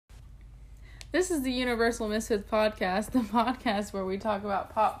This is the Universal Misfits podcast, the podcast where we talk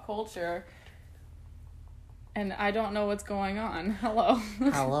about pop culture. And I don't know what's going on. Hello.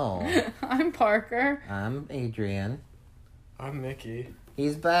 Hello. I'm Parker. I'm Adrian. I'm Mickey.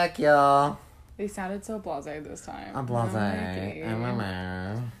 He's back, y'all. They sounded so blasé this time. I'm blasé.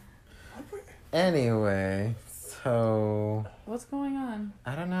 Anyway, so... What's going on?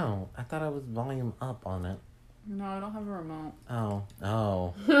 I don't know. I thought I was volume up on it. No, I don't have a remote.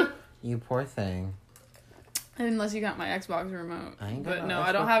 Oh. You poor thing. Unless you got my Xbox remote. I ain't got But no no, I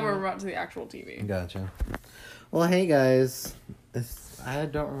Xbox don't have a remote. remote to the actual TV. Gotcha. Well, hey, guys. I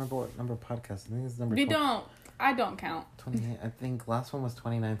don't remember what number podcast. I think it's number... I don't count. 28. I think last one was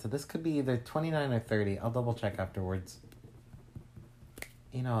 29, so this could be either 29 or 30. I'll double check afterwards.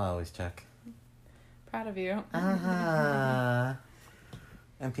 You know I always check. Proud of you. And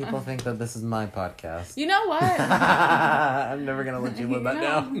people think that this is my podcast. You know what? I'm never gonna let you live that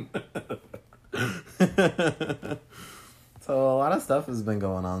down. So a lot of stuff has been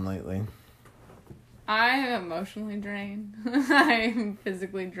going on lately. I am emotionally drained. I'm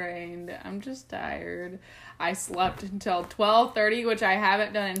physically drained. I'm just tired. I slept until 12:30, which I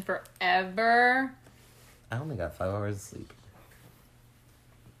haven't done in forever. I only got 5 hours of sleep.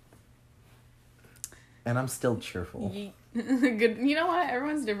 And I'm still cheerful. Good. You know what?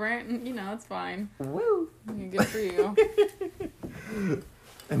 Everyone's different. You know, it's fine. Woo! Good for you.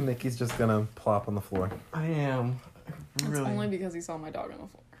 And Mickey's just gonna plop on the floor. I am. It's only because he saw my dog on the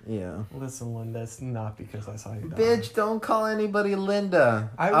floor. Yeah. Listen, Linda, it's not because I saw you die. Bitch, don't call anybody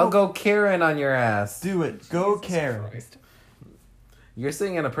Linda. I'll will- go Karen on your ass. Do it. Go, Jesus Karen. Christ. You're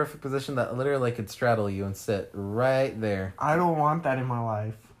sitting in a perfect position that literally could straddle you and sit right there. I don't want that in my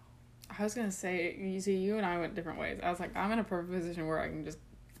life. I was gonna say, you see, you and I went different ways. I was like, I'm in a perfect position where I can just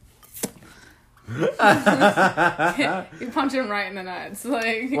you punch him right in the nuts.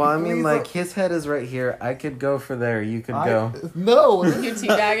 Like, Well, I mean, Please like, don't- his head is right here. I could go for there. You could go. No! you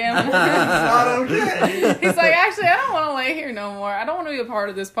teabag him. not okay. He's like, actually, I don't want to lay here no more. I don't want to be a part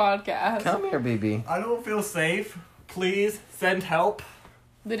of this podcast. Come here, BB. I don't feel safe. Please send help.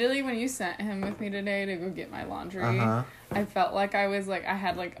 Literally, when you sent him with me today to go get my laundry, Uh-huh. I felt like I was like, I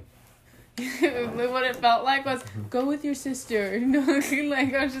had like, what it felt like was, go with your sister.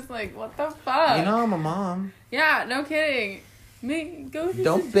 Like, I was just like, what the fuck? You know I'm a mom. Yeah, no kidding. Go with your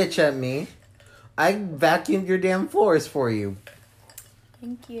Don't sister. bitch at me. I vacuumed your damn floors for you.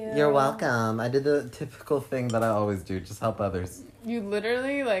 Thank you. You're welcome. I did the typical thing that I always do. Just help others. You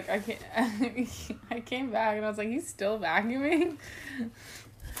literally, like, I came back and I was like, he's still vacuuming?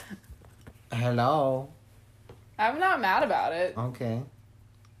 Hello. I'm not mad about it. Okay.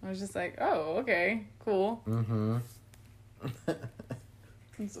 I was just like, oh, okay, cool. Mm-hmm.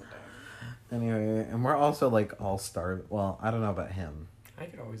 I'm so tired. Anyway, and we're also, like, all starving. Well, I don't know about him. I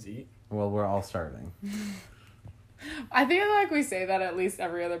could always eat. Well, we're all starving. I feel like we say that at least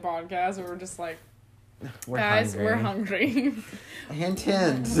every other podcast where we're just like, We're guys, hungry. we're hungry. Hint,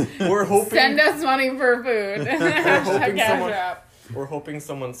 hint. We're hoping. Send us money for food. Hashtag hoping Cash someone- App. We're hoping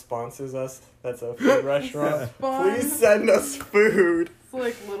someone sponsors us. That's a food restaurant. Fun. Please send us food. It's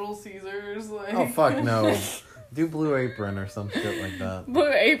like Little Caesars. Like, Oh, fuck no. Do Blue Apron or some shit like that. Blue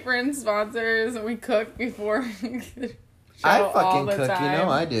Apron sponsors. We cook before the show I all fucking the cook, time. you know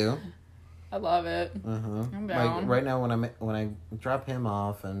I do. I love it. Uh-huh. I'm down. Like right now when I drop him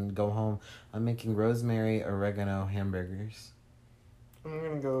off and go home, I'm making rosemary oregano hamburgers. I'm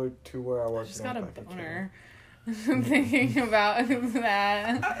gonna go to where I I work. just now got a if I can. boner. Thinking about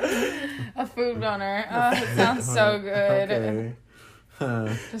that. A food donor. Oh, it sounds so good. Okay.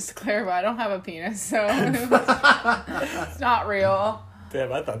 Just to clarify, I don't have a penis, so it's not real.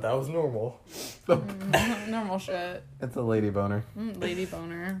 Damn, I thought that was normal. Normal shit. It's a lady boner. Lady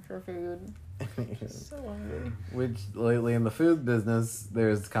boner for food. So hungry. Which lately in the food business,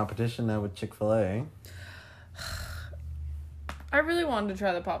 there's competition now with Chick-fil-A. I really wanted to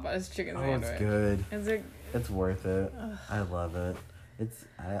try the Popeyes chicken Oh, sandwich. it's good. Is it? It's worth it. I love it.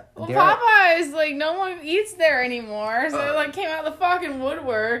 Well, Popeyes, like, no one eats there anymore, so it, like, came out of the fucking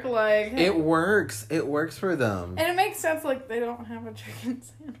woodwork, like... It works. It works for them. And it makes sense, like, they don't have a chicken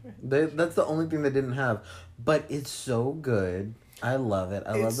sandwich. That's the only thing they didn't have. But it's so good. I love it.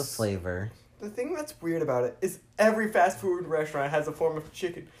 I love the It's- flavor. The thing that's weird about it is every fast food restaurant has a form of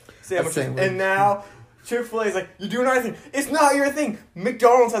chicken sandwich. sandwich. And now Chick-fil-A is like, you're doing our thing. It's not your thing.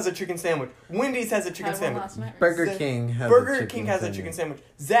 McDonald's has a chicken sandwich. Wendy's has a chicken Had one sandwich. last night. Burger Zax- King has Burger a chicken King has sandwich. a chicken sandwich.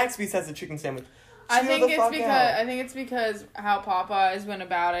 Zaxby's has a chicken sandwich. I Chill think the it's fuck because out. I think it's because how Popeyes went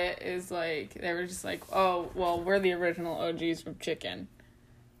about it is like they were just like, oh well, we're the original OGs from chicken.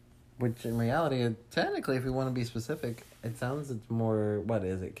 Which in reality, technically, if we want to be specific, It sounds it's more, what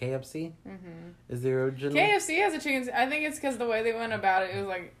is it, KFC? Mm-hmm. Is the original? KFC has a chicken. I think it's because the way they went about it was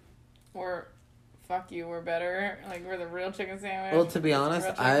like, fuck you, we're better. Like, we're the real chicken sandwich. Well, to be honest,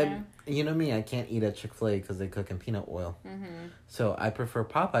 I. you know me, I can't eat at Chick-fil-A because they cook in peanut oil. Mm-hmm. So I prefer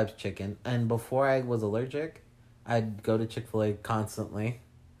Popeye's chicken. And before I was allergic, I'd go to Chick-fil-A constantly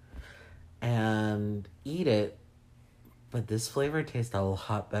and eat it. But this flavor tastes a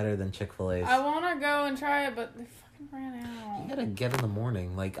lot better than Chick-fil-A's. I want to go and try it, but they fucking ran out. You gotta get in the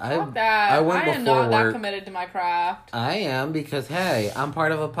morning. Like, Fuck that. I went am before not work. that committed to my craft. I am because, hey, I'm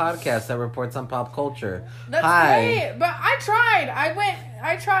part of a podcast that reports on pop culture. That's great. But I tried. I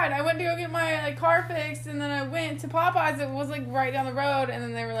went to go get my like car fixed, and then I went to Popeyes. It was like right down the road, and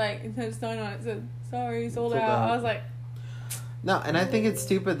then they were like, it had a sign on it. It said, sorry, sold out. I was like... No, and I think it's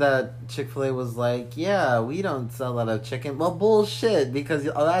stupid that Chick-fil-A was like, yeah, we don't sell that of chicken. Well, bullshit, because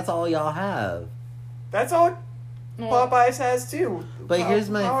that's all y'all have. That's all Popeyes has too. But here's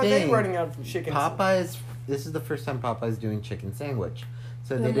my how thing. Are they running out of chicken? Popeyes, this is the first time Popeyes doing chicken sandwich.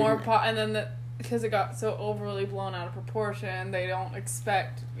 So the they more didn't... and then because it got so overly blown out of proportion, they don't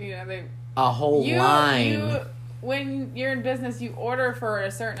expect, they... A whole line. When you're in business, you order for a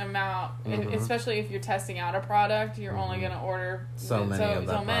certain amount, especially if you're testing out a product. You're only going to order so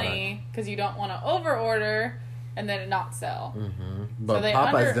many because you don't want to over order and then it not sell. Mm-hmm. But so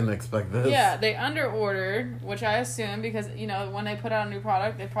Popeyes didn't expect this. Yeah, they under ordered, which I assume because when they put out a new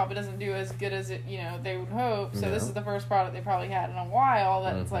product, it probably doesn't do as good as it they would hope. So this is the first product they probably had in a while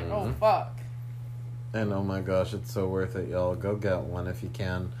that it's like, oh fuck. And oh my gosh, it's so worth it, y'all. Go get one if you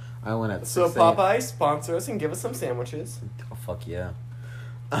can. I went at 6 So Popeyes sponsor us and give us some sandwiches. Oh fuck yeah.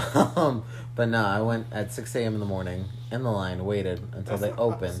 But no, I went at 6 a.m. in the morning in the line, waited until they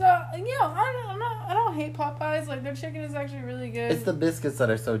opened. So I don't hate Popeyes. Like their chicken is actually really good. It's the biscuits that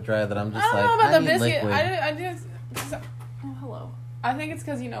are so dry that I'm just I don't know like, about I the need biscuit. liquid. Oh hello. I think it's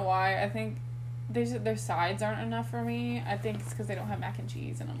because you know why. I think their sides aren't enough for me. I think it's because they don't have mac and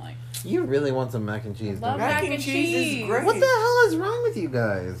cheese, and I'm like, You really want some mac and cheese, love don't you? mac and cheese. is great. What the hell is wrong with you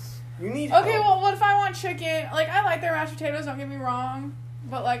guys? You need Okay, help. well, what if I want chicken? Like, I like their mashed potatoes, don't get me wrong.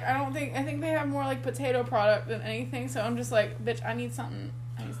 But, like, I think they have more, like, potato product than anything. So I'm just like, bitch, I need something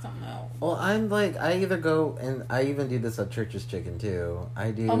else. Well, I'm like, I either go, and I even do this at Church's Chicken, too.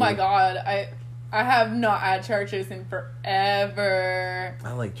 I do. Oh, my God. I have not had Church's in forever.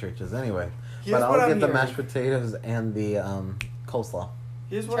 I like Church's anyway. Here's but what I'll I'm get the hearing. mashed potatoes and the coleslaw.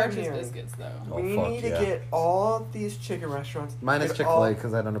 Here's what I'm Church's hearing. biscuits, though. Oh, We fuck need to yeah. get all these chicken restaurants. Minus get Chick-fil-A, all-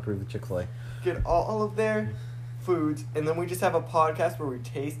 because I don't approve of Chick-fil-A. Get all of their foods, and then we just have a podcast where we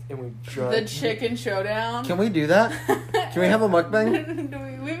taste and we judge. The Chicken Showdown. Can we do that? Can we have a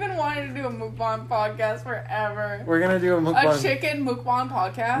mukbang? We've been wanting to do a mukbang podcast forever. We're going to do a A mukbang. chicken mukbang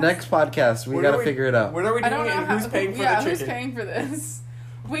podcast. Next podcast, we What got are to figure it out. What are we I doing don't know and who's paying for the chicken? who's paying for this?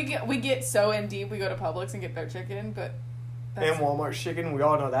 We get so in deep. We go to Publix and get their chicken, but And Walmart chicken, we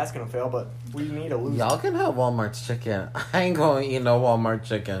all know that's gonna fail, but we need a loser. Y'all can have Walmart's chicken. I ain't going to eat no Walmart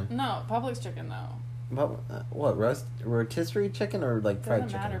chicken. no Publix chicken though. But what, rotisserie chicken or like fried Doesn't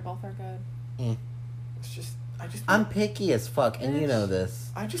chicken? matter. Both are good. It's just, I'm picky as fuck, and you Bitch. know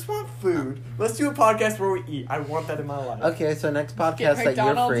this. I just want food. Let's do a podcast where we eat. I want that in my life. Okay, so next Get podcast that you're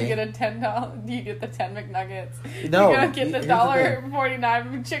McDonald's. free. You get a $10. You get the 10 McNuggets. No, You go get the here's the thing.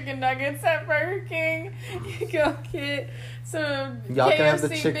 $1.49 chicken nuggets at Burger King. You go get some Y'all KFC can have the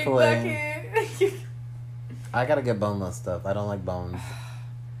Big Chick-fil-A. Bucket. I gotta get boneless stuff. I don't like bones.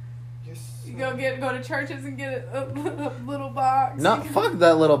 You go to Church's and get a little box. No, You go- fuck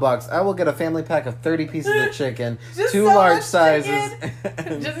that little box. I will get a family pack of 30 pieces of chicken, Just 2 so large much sizes.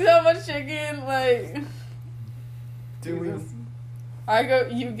 Just so much chicken, like. Do we? I go.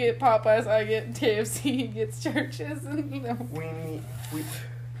 You get Popeyes. I get KFC. He gets Church's. And,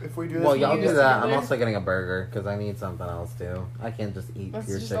 If we do this, Well, we y'all need do to- that. I'm also getting a burger because I need something else too. I can't just eat That's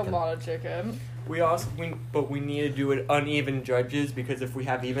pure just chicken. a lot of chicken. But we need to do it uneven judges because if we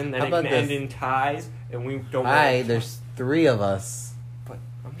have even, then How it can about end this? in ties, and we don't. Aye, there's 3 of us. But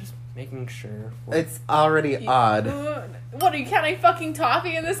I'm just making sure. It's already odd. What are you counting fucking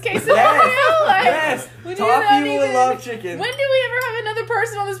toffee in this case? Yes, Like, yes. we do Toffee not will even- love chicken. When do we ever have another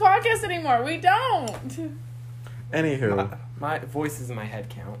person on this podcast anymore? We don't. Anywho. My voice is in my head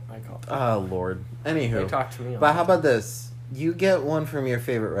count. I call. Oh, Lord. They Anywho. talk to me. But how about this? You get one from your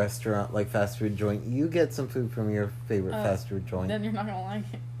favorite restaurant, like fast food joint. You get some food from your favorite fast food joint. Then you're not gonna like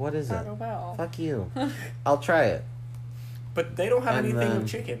it. What is it? Taco Bell. Fuck you. I'll try it. But they don't have And anything then- with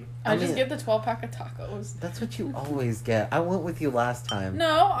chicken. I I just mean- get the 12-pack of tacos. That's what you always get. I went with you last time.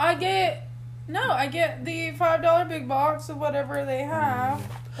 No, I get the $5 big box of whatever they have.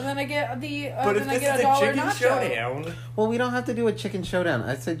 And then I get the But if then I this get is a a dollar chicken nacho. showdown, Well, we don't have to do a chicken showdown.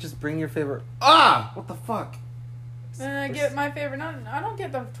 I said just bring your favorite. Ah! What the fuck? And I get my favorite. I don't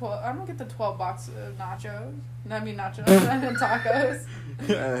get the 12. I don't get the 12 box of nachos. I mean nachos and tacos.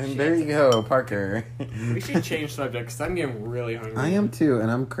 There you go, Parker. we should change subject because I'm getting really hungry. I am too, and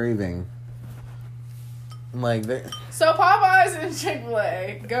I'm craving. Like, So Popeyes and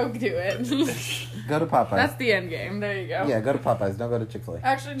Chick-fil-A, go do it. go to Popeyes. That's the end game. There you go. Yeah, go to Popeyes. Don't go to Chick-fil-A.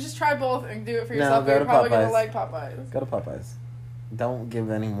 Actually, just try both and do it for No, yourself. go You're to probably gonna Popeyes. like Popeyes. Go to Popeyes. Don't give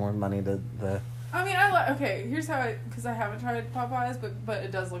any more money to the. I mean, okay. Here's how because I haven't tried Popeyes, but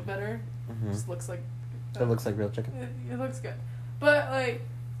it does look better. Mhm. It just looks like. It looks like real chicken. It looks good, but like.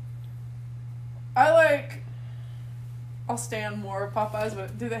 I'll stand more of Popeyes,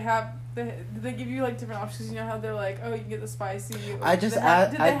 but do they give you like different options? You know how they're like, oh, you can get the spicy. I just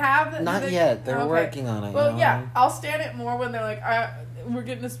did they have not yet. They're working on it. Well, you know? yeah, I'll stand it more when they're like, we're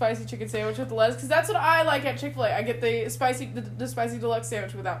getting a spicy chicken sandwich with the lettuce, because that's what I like at Chick-fil-A. I get the spicy deluxe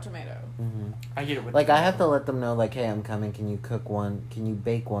sandwich without tomato. Mhm. I get it with Like, I have to let them know, like, hey, I'm coming. Can you cook one? Can you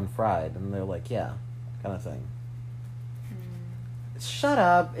bake one fried? And they're like, yeah, kind of thing. Shut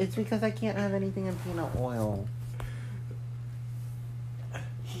up! It's because I can't have anything in peanut oil.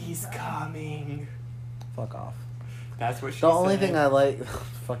 He's coming. Fuck off. That's what she The only said. thing I like.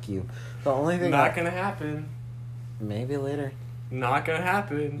 Fuck you. The only thing. Not gonna happen. Maybe later. Not gonna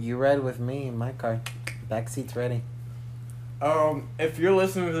happen. You ride with me in my car. Back seat's ready. If you're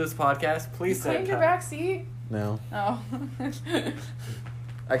listening to this podcast, please You send cleaned your back seat? No. Oh.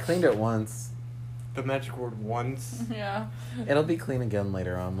 I cleaned it once. the magic word once. Yeah. It'll be clean again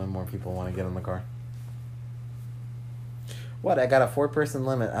later on when more people want to get in the car. What? I got a 4-person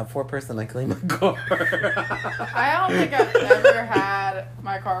limit. At 4-person, I clean my car. I don't think I've ever had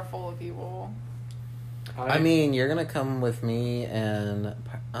my car full of people. I mean, you're gonna come with me and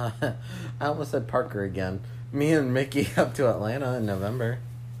I almost said Parker again. Me and Mickey up to Atlanta in November,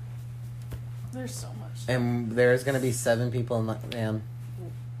 There's so much. and there's gonna be 7 people in that van.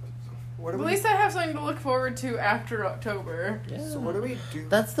 what At do we? least I have something to look forward to after October. Yeah. So what do we do?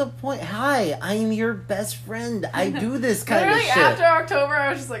 That's the point. Hi, I'm your best friend. I do this kind of Literally shit. after October, I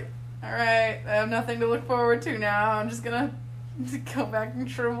was just like, all right, I have nothing to look forward to now. I'm just gonna go back and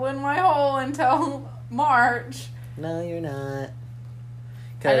shrivel in my hole until March. No, you're not.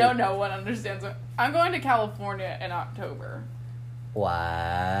 I know no one understands it. I'm going to California in October.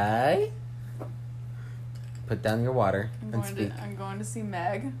 Why? Put down your water and speak. I'm going to see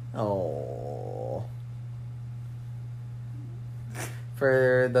Meg. Oh.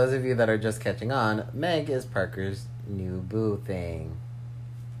 For those of you that are just catching on, Meg is Parker's new boo thing.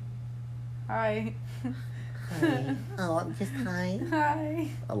 Hi. Hi. Oh, just hi. Hi.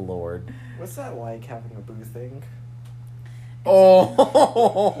 Oh, Lord. What's that like having a boo thing?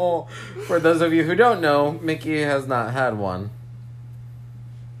 Oh, for those of you who don't know, Mickey has not had one.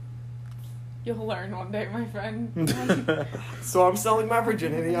 You'll learn one day, my friend. So I'm selling my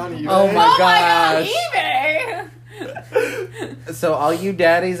virginity on eBay. Oh my Oh gosh. my god, eBay! So all you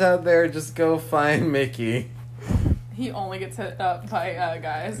daddies out there, just go find Mickey. He only gets hit up by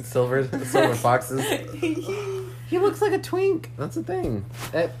guys. Silver foxes. He looks like a twink. That's the thing.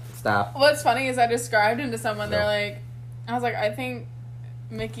 Stop. What's funny is I described him to someone. No. They're like, I was like, I think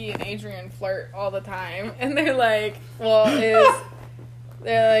Mickey and Adrian flirt all the time, and they're like,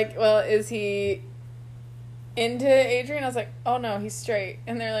 is he into Adrian? I was like, oh no, he's straight.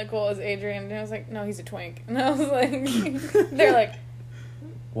 And they're like, well, is Adrian? And I was like, no, he's a twink. And I was like, they're like,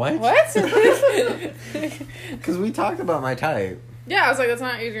 What? what? Because we talked about my type. Yeah, I was like, that's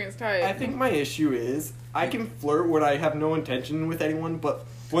not Adrian's type. I think my issue is I can flirt when I have no intention with anyone, but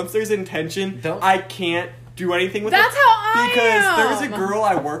once there's intention, I can't do anything with That's it. how I Because am. there's a girl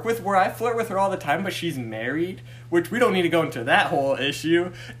I work with where I flirt with her all the time, but she's married, which we don't need to go into that whole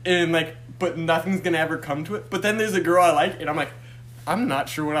issue. And but nothing's gonna ever come to it. But then there's a girl I like, and I'm like, I'm not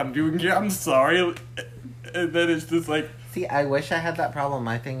sure what I'm doing here. I'm sorry. And then it's just like, See, I wish I had that problem.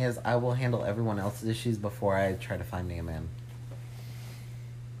 My thing is, I will handle everyone else's issues before I try to find me a man.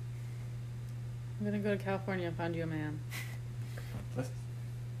 I'm gonna go to California and find you a man.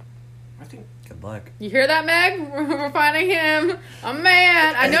 I think Good luck. You hear that, Meg? We're finding him a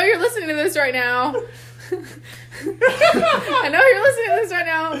man. I know you're listening to this right now. I know you're listening to this right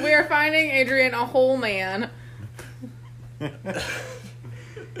now. We are finding Adrian a whole man.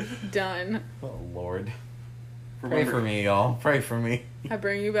 Done. Oh, Lord. Pray for me, y'all. Pray for me. I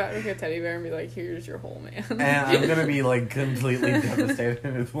bring you back like a teddy bear and be like, here's your whole man. And I'm gonna be like completely devastated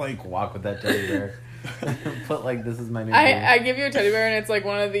and just like walk with that teddy bear. Put like, this is my new I give you a teddy bear and it's like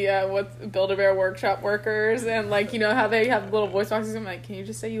one of the Build-A-Bear workshop workers, and like, you know how they have little voice boxes. I'm like, can you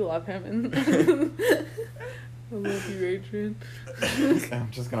just say you love him? And I love you, Adrian.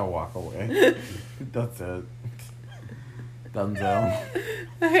 I'm just gonna walk away. That's it. Dunzo.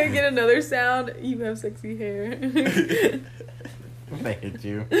 I get another sound. You have sexy hair. They hit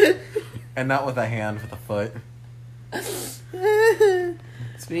you. And not with a hand, with a foot.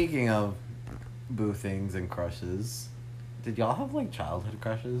 Speaking of boo things and crushes, did y'all have like childhood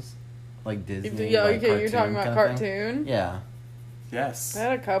crushes? Like Disney? Yeah, like, okay, you're talking cartoon about kind of thing? cartoon? Yeah. Yes. I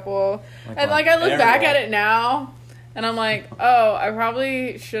had a couple. Like And what? like, I look back Ariel. at it now, and I'm like, oh, I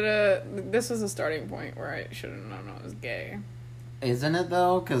probably should have. This was a starting point where I should have known I was gay. Isn't it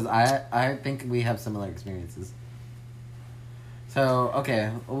though? Because I think we have similar experiences. So,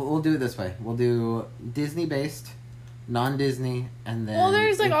 okay, we'll do it this way. We'll do Disney-based, non-Disney, and then... Well,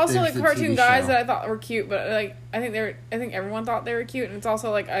 there's like also like the cartoon TV guys show. that I thought were cute, but like I think everyone thought they were cute, and it's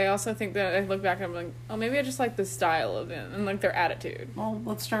also like I also think that I look back and I'm like, oh, maybe I just like the style of it and like their attitude. Well,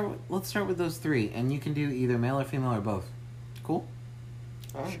 let's start with those three, and you can do either male or female or both. Cool?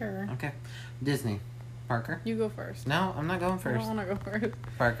 Sure. Okay. Disney. Parker? You go first. No, I'm not going I first. don't want to go first.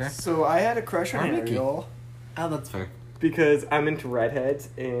 Parker? So I had a crush on Or Mickey. Ariel Oh, that's fair. because I'm into redheads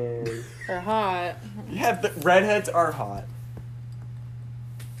and They're hot. yeah, the redheads are hot.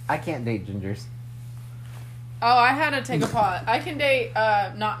 I can't date gingers. Oh, I had to take a pot. I can date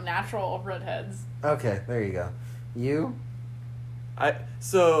not natural redheads. Okay, there you go. You? I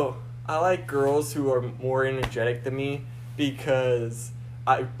like girls who are more energetic than me because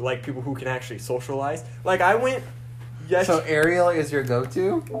I like people who can actually socialize. Like I went yes So Ariel is your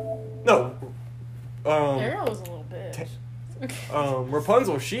go-to? no Ariel was a little bitch.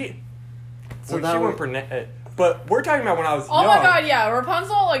 Rapunzel she So when that she would- went brunette, but we're talking about when I was Oh young. my god, yeah,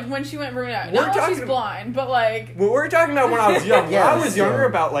 Rapunzel, like when she went brunette. We're Not when she's talking- blind, but like. When we're talking about when I was young, Yeah, when I was so- younger,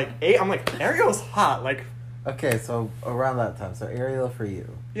 about like 8, I'm like Ariel's hot, like Okay, so around that time. So Ariel for you.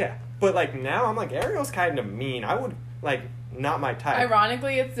 yeah. But like now, I'm like Ariel's kind of mean. I would like not my type.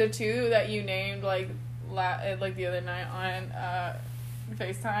 Ironically, it's the two that you named like the other night on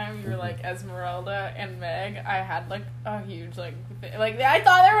FaceTime. You were like Esmeralda and Meg. I had like a huge like I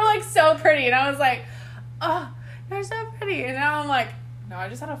thought they were like so pretty, and I was like, oh, they're so pretty, and now I'm like, no, I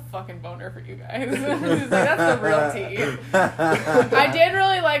just had a fucking boner for you guys. Like, that's the real tea. I did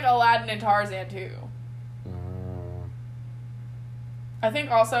really like Aladdin and Tarzan too. I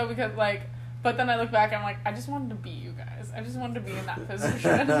think also because like, but then I look back and I'm like, I just wanted to be you guys. I just wanted to be in that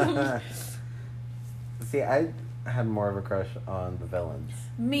position. See, I had more of a crush on the villains.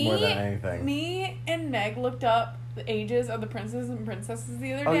 More than anything. Me and Meg looked up the ages of the princes and princesses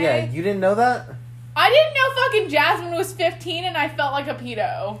the other Oh day. yeah, you didn't know that? I didn't know fucking Jasmine was 15 and I felt like a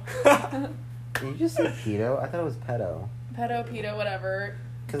pedo. You just said pedo? I thought it was pedo. Pedo, whatever.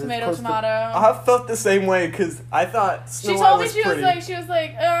 'Cause it's Tomato, close to- tomato. I felt the same way because I thought Snow She White told me was she pretty. was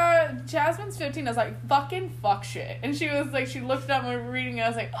like, Jasmine's 15. I was like, fucking fuck shit. And she was like, she looked it up and we were reading it. I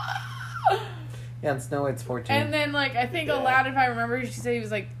was like, ah. Yeah, and Snow White's 14. And then like I think Yeah. Aladdin, if I remember, she said he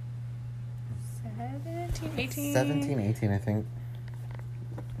was like 17, 18. 17, 18, I think.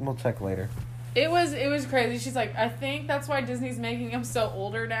 We'll check later. It was crazy. She's like, I think that's why Disney's making him so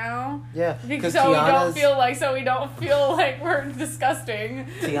older now. Yeah, So because we don't feel like we're disgusting.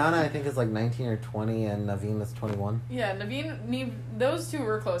 Tiana, I think, is like 19 or 20, and Naveen is 21. Yeah, Naveen, those two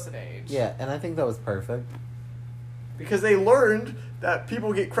were close in age. Yeah, and I think that was perfect. Because they learned that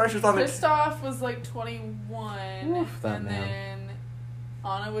people get crushes on the Kristoff was like 21, Oof, that and man. then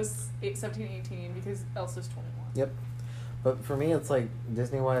Anna was 17, 18 because Elsa's 21. Yep. But for me, it's like,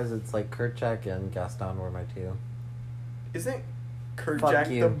 Disney-wise, it's like Kerchak and Gaston were my two. Isn't Fuck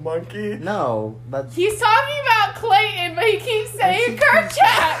Kerchak you. the monkey? No, that's... He's talking about Clayton, but he keeps saying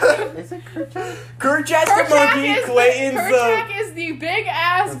Kerchak. Is it Kerchak? Kerchak's the monkey. Kerchak is the big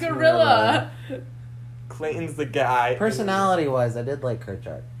ass That's gorilla. Clayton's the guy. Personality-wise, I did like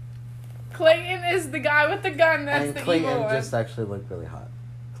Kerchak. Clayton is the guy with the gun. That's And the Clayton evil one. just actually looked really hot.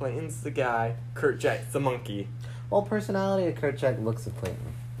 Clayton's the guy. Kerchak's the monkey. Well, personality of Kerchak looks at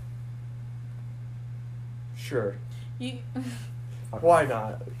Clayton. Sure. You, Fuck Why off.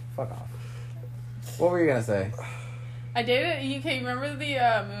 not? Fuck off. What were you gonna say? I dated. You remember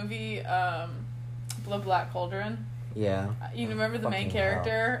the movie The Black Cauldron? Yeah. You remember the main Fucking hell.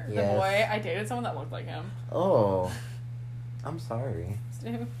 character, the Yes. boy? I dated someone that looked like him. Oh. I'm sorry.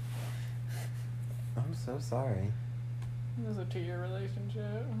 It I'm so sorry. was a 2-year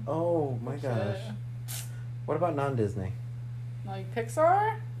relationship. Oh my Shit. gosh. What about non-Disney? Like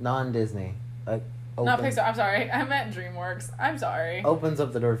Pixar? Non-Disney. Like, Not Pixar. I'm sorry. I meant DreamWorks. I'm sorry. Opens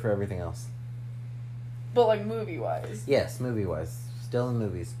up the door for everything else. But like movie-wise. Yes, movie-wise. Still in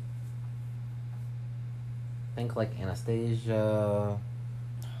movies. Think like Anastasia,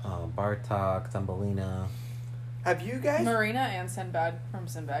 Bartok, Thumbelina. Have you guys? Marina and Sinbad from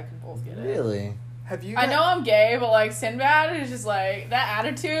Sinbad can both get it. Really? Have you? I know I'm gay, but like Sinbad is just like that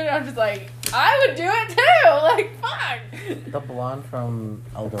attitude. I'm just like, I would do it too. Like, fuck. The blonde from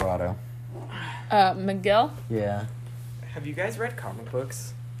El Dorado. Miguel? Yeah. Have you guys read comic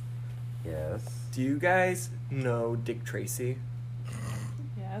books? Yes. Do you guys know Dick Tracy?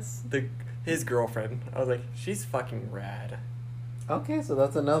 Yes. His girlfriend. I was like, she's fucking rad. Okay, so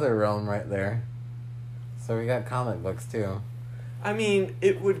that's another realm right there. So we got comic books too. I mean,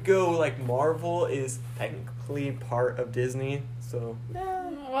 it would go like Marvel is technically part of Disney, so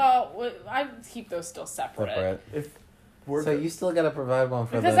Well, I keep those still separate. if we're So you still gotta provide one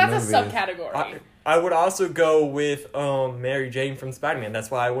for Because the that's movies. a subcategory. I would also go with Mary Jane from Spider-Man. That's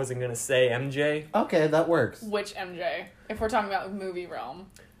why I wasn't gonna say MJ. Okay, that works. Which MJ? If we're talking about the movie realm.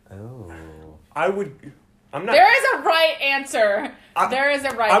 Oh. I'm not. There is a right answer. There is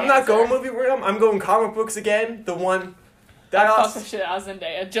a right I'm not answer. going movie realm. I'm going comic books again. The one that I fuck also. the shit out of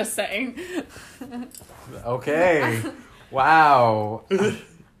Zendaya. Just saying. Okay. Wow.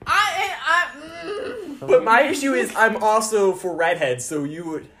 But my issue is I'm also for redheads, so you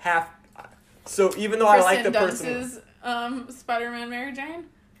would have. So even though I like the person, Dunst's, Spider-Man Mary Jane.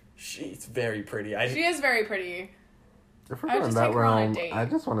 she's very pretty. She is very pretty. If we're I'd going just that take her on a realm, date. I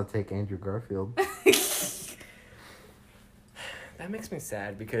just want to take Andrew Garfield. That makes me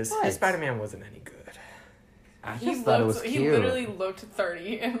sad because What? his Spider-Man wasn't any good. I He just thought it was looked. cute. He literally looked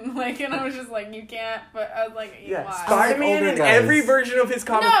 30, and I was just like, you can't. But I was like, Yeah, why? Spider-Man older in guys. every version of his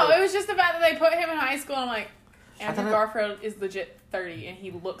comic No, book. it was just the fact that they put him in high school. And I'm like, Andrew thought it- Garfield is legit 30, and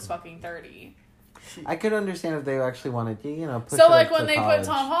he looks fucking 30. I could understand if they actually wanted to, push So it like up when to they college. put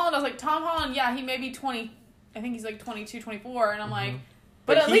Tom Holland, I was like, Tom Holland, yeah, he may be 20. I think he's like 22, 24, and I'm like,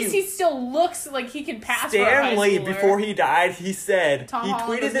 but But at least he still looks like he can pass for a high Stan Lee, schooler. before he died, he said, Tom he Holland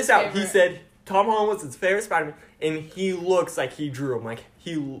was tweeted this his out. He favorite. said Tom Holland was his favorite Spider-Man, and he looks like he drew him. Like,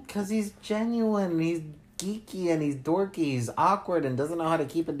 Because he's genuine, he's geeky, and he's dorky, he's awkward, and doesn't know how to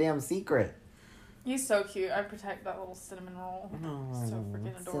keep a damn secret. He's so cute. I protect that little cinnamon roll. Oh, So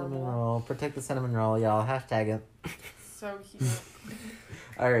freaking adorable. cinnamon roll. Protect the cinnamon roll, y'all. Hashtag it. So cute.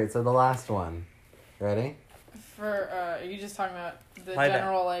 Alright, so the last one. Ready? For are you just talking about the Live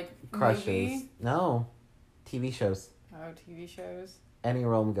general Crushes. movie? No. TV shows. Oh, TV shows. Any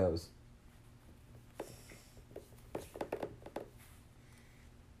realm goes.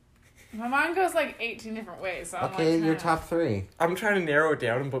 My mind goes 18 different ways. So I'm Okay, like, your nah. top three. I'm trying to narrow it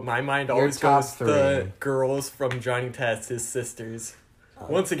down, but my mind Your always top goes the three. girls from Johnny Test, his sisters.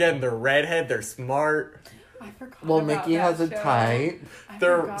 Once again, they're redhead, they're smart, I forgot. Well, about Mickey that has a show. type. I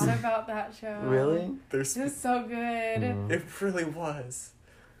They're- forgot about that show. Really? they're. It was so good. Mm. It really was.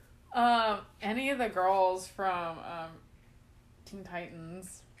 Any of the girls from Teen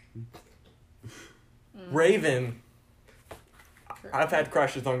Titans. Raven. I've had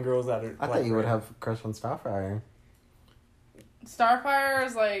crushes on girls that are. I thought you would have a crush on Starfire.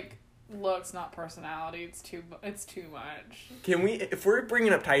 Starfire's looks, not personality. It's too much. Can we, if we're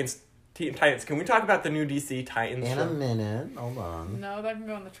bringing up Teen Titans, can we talk about the new DC Titans In show? a minute. Hold on. No, that can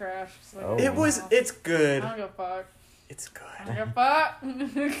go in the trash. Just Oh. It's good. I don't give a fuck. It's I good. don't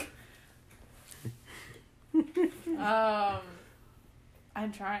give a fuck.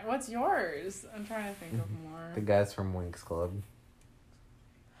 I'm trying. What's yours? I'm trying to think of more. The guys from Winx Club.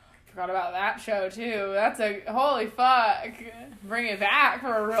 Forgot about that show too. That's a holy fuck. Bring it back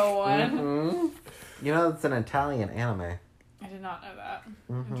for a real one. Mm-hmm. You know, it's an Italian anime. I did not know that.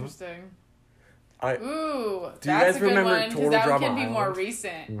 Mm-hmm. Interesting. I- Ooh, Do you that's guys a good remember one because Total that one Drama can be more Island?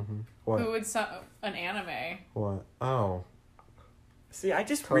 recent. Mm-hmm. What? Who would an anime? What? Oh. See, I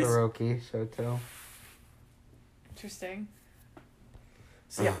just Todoroki show too. Interesting.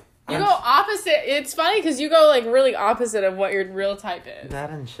 See, yeah. You go opposite. It's funny because you go really opposite of what your real type is. That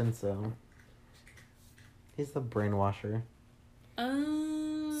and Shinso. He's the brainwasher.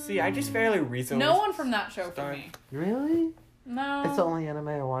 See, I just fairly recently. No one from that show for Sorry. me. Really? No. It's the only anime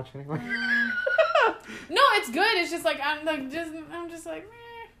I watch anyway. No, it's good. It's just I'm just meh.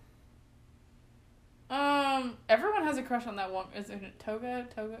 Everyone has a crush on that one. Is it Toga,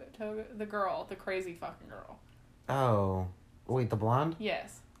 the girl, the crazy fucking girl? Oh. Wait, the blonde?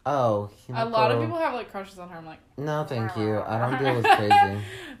 Yes. Oh. A lot of Hinako. people have crushes on her. I'm like, No, thank you. I don't deal with crazy.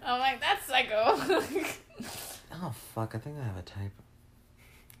 I'm like, that's psycho. Oh, fuck. I think I have a type.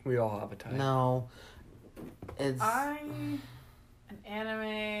 We all have a type. No. It's An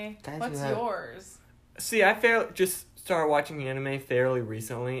anime. Guys, What's you have- yours? See, I just started watching anime fairly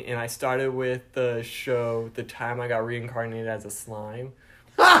recently, and I started with the show The Time I Got Reincarnated as a Slime.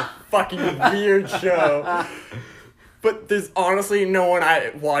 A fucking weird show. But there's honestly no one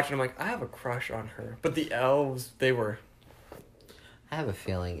I watch and I'm like, I have a crush on her. But the elves, they were... I have a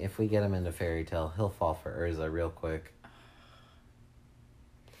feeling if we get him into Fairy Tail, he'll fall for Urza real quick.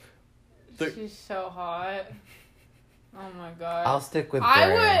 She's so hot. Oh my god. I'll stick with Gray.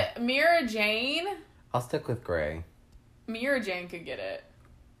 I would Mira Jane. I'll stick with Gray. Mira Jane could get it.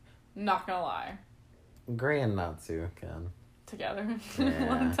 Not gonna lie. Gray and Natsu can. Together. Yeah.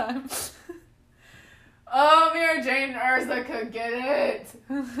 One time. Oh, Mira Jane and Urza could get it.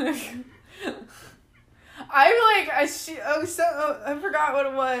 I forgot what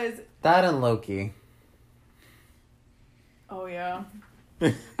it was. That and Loki. Oh yeah.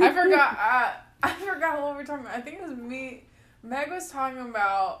 I forgot. I forgot what we were talking about. I think it was me. Meg was talking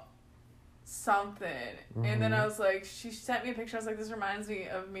about something, and then I was like, she sent me a picture. I was like, this reminds me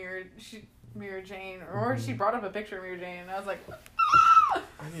of Mira Jane, or she brought up a picture of Mira Jane, and I was like, I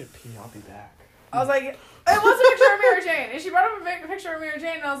need to pee, I'll be back. I was like, it was a picture of Mira Jane, and she brought up a picture of Mira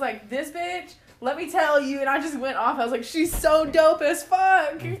Jane, and I was like, this bitch, let me tell you, and I just went off. I was like, she's so dope as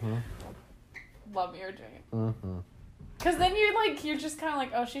fuck. Mm-hmm. Love Mira Jane. Mm-hmm. Cause then you're just kind of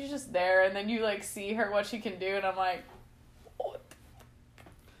like, oh, she's just there, and then you like see her what she can do, and I'm like, what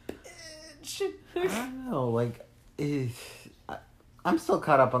the bitch? I don't know, like, I'm still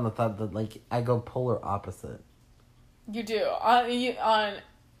caught up on the thought that, like, I go polar opposite. You do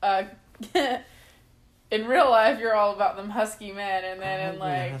in real life, you're all about them husky men, and then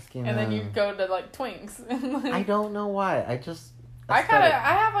then you go to like twinks. I don't know why. I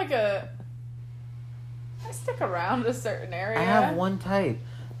stick around a certain area. I have one type,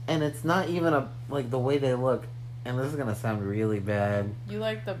 and it's not even the way they look. And this is gonna sound really bad. You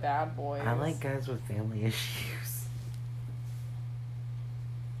like the bad boys. I like guys with family issues.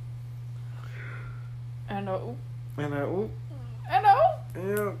 I know.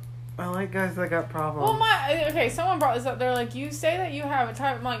 Yeah, I like guys that got problems. Well, someone brought this up. They're like, you say that you have a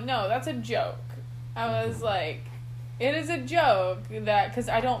type. I'm like, no, that's a joke. I was like, it is a joke because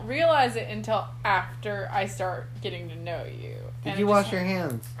I don't realize it until after I start getting to know you. Did you wash your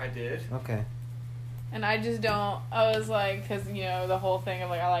hands? I did. Okay. And I just don't. I was like, because the whole thing of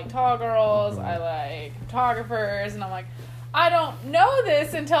like, I like tall girls, I like photographers, and I'm like, I don't know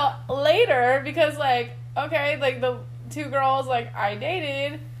this until later because like, okay, like the two girls like I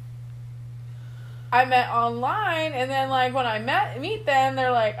dated, I met online, and then like when I meet them,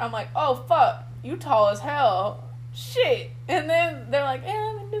 they're like, I'm like, oh fuck, you tall as hell, shit, and then they're like,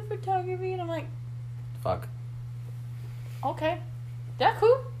 I'm into photography, and I'm like, fuck, okay, that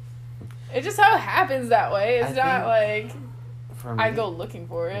cool. It just how it happens that way. It's not like I go looking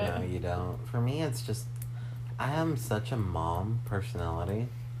for it. No, you don't. For me, it's just I am such a mom personality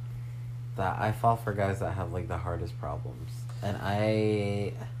that I fall for guys that have like the hardest problems, and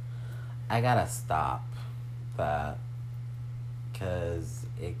I gotta stop that because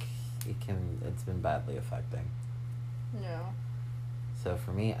it's been badly affecting. Yeah. So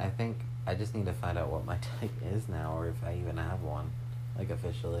for me, I think I just need to find out what my type is now, or if I even have one, like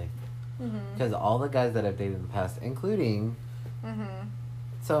officially. Because all the guys that I've dated in the past, including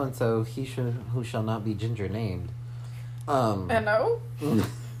so and so, who shall not be ginger named. Hello.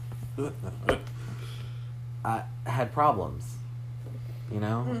 I had problems, and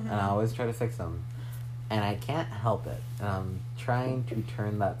I always try to fix them, and I can't help it. And I'm trying to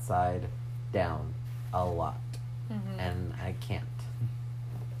turn that side down a lot, and I can't.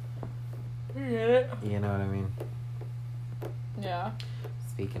 Yeah. You know what I mean? Yeah.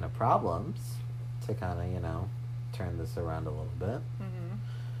 Speaking of problems, to kind of, turn this around a little bit,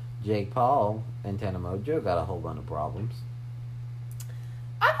 Jake Paul and Tana Mojo got a whole bunch of problems.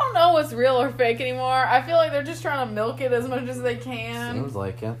 I don't know what's real or fake anymore. I feel like they're just trying to milk it as much as they can. Seems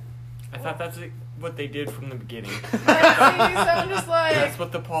like it. I thought that's what they did from the beginning. See, so I'm just like... That's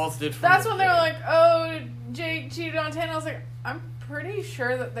what the Pauls did from That's the when they were beginning. like, oh, Jake cheated on Tana. I was like, I'm pretty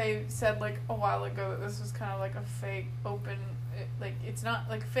sure that they said, like, a while ago that this was kind of like a fake, open... it's not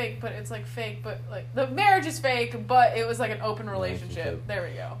like fake, but it's like fake, but like the marriage is fake, but it was like an open relationship. There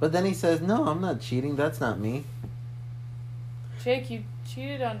we go. But then he says, no, I'm not cheating. That's not me. Jake, you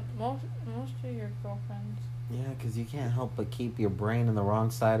cheated on most of your girlfriends. Yeah, because you can't help but keep your brain in the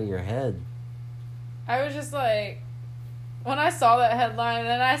wrong side of your head. I was just like, when I saw that headline, and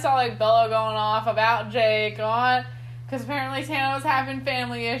then I saw like Bella going off about Jake on, Because apparently Tana was having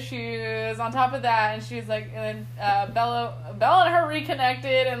family issues. On top of that, and she was like, and then Bella and her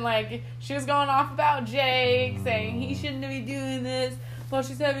reconnected, and like she was going off about Jake, saying he shouldn't be doing this. Well,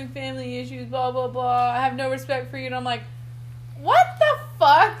 she's having family issues. Blah blah blah. I have no respect for you. And I'm like, what the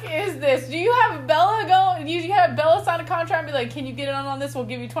fuck is this? Do you have Bella go? Do you have Bella sign a contract and be like, can you get in on this? We'll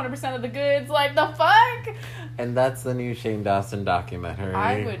give you 20% of the goods. Like the fuck. And that's the new Shane Dawson documentary.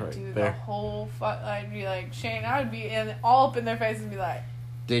 I would right do there. the whole fuck. I'd be like, Shane. I would be all up in their faces and be like,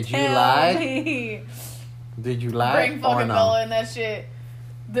 Did you tell lie? me. Did you lie? Bring fucking or no? Bella in that shit.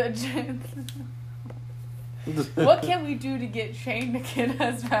 What can we do to get Shane to get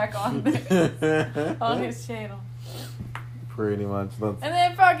us back on this, on his channel? Pretty much. That's... And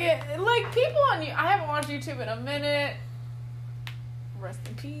then fucking like people on you. I haven't watched YouTube in a minute. Rest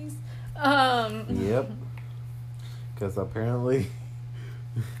in peace. Yep. Because apparently.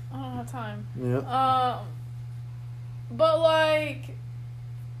 I don't have time. Yep. But like,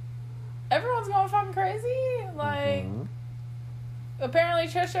 everyone's going fucking crazy. Like, apparently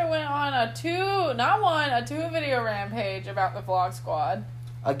Trisha went on a 2 video rampage about the Vlog Squad.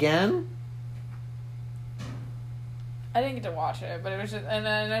 Again? I didn't get to watch it, but it was just, and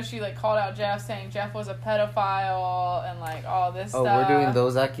I know she like called out Jeff, saying Jeff was a pedophile and like all this stuff. Oh, we're doing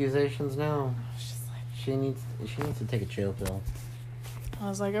those accusations now. I was just like, She needs to take a chill pill. I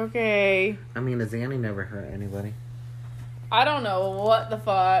was like, okay. I mean, has Annie never hurt anybody? I don't know what the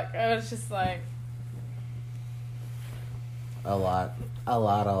fuck. I was just like, A lot. I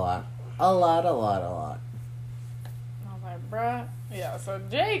was like, bruh. Yeah, so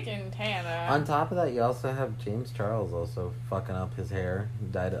Jake and Tana. On top of that, you also have James Charles also fucking up his hair. He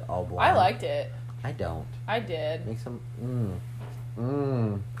dyed it all blonde. I liked it. I don't. I did. Makes him...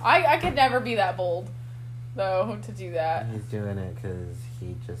 I could never be that bold, though, to do that. He's doing it because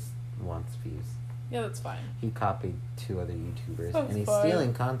he just wants views. Yeah, that's fine. He copied 2 other YouTubers. That's and he's fine.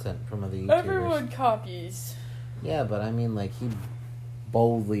 stealing content from other YouTubers. Everyone copies. Yeah, but I mean, like, he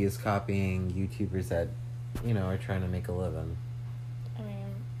boldly is copying YouTubers that, you know, are trying to make a living. I mean,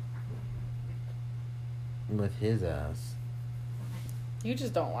 With his ass. you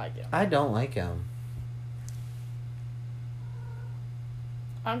just don't like it. I don't like him.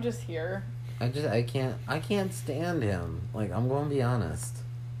 I'm just here. I can't stand him. Like, I'm going to be honest.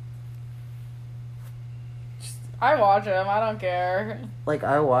 I watch him. I don't care. Like,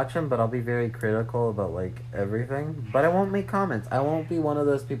 I watch him, but I'll be very critical about, like, everything. But I won't make comments. I won't be one of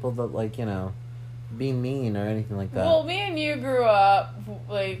those people that, like, you know, be mean or anything like that. Well, me and you grew up,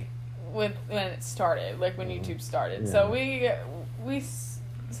 like, with when it started, like, when YouTube started. Yeah.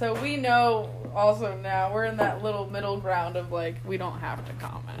 So we know also now we're in that little middle ground of, like, we don't have to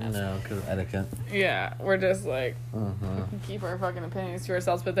comment. No, because etiquette. Yeah, we're just, like, Uh-huh. keep our fucking opinions to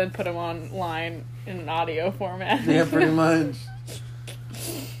ourselves, but then put them online in an audio format. Yeah, pretty much.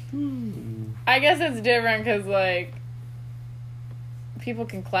 I guess it's different because, like, people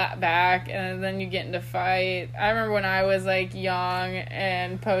can clap back and then you get into fight. I remember when I was, like, young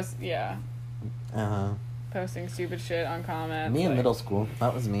and Uh-huh. posting stupid shit on comments. Me in like, middle school.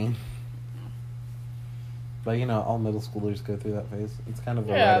 That was me. But, you know, all middle schoolers go through that phase. It's kind of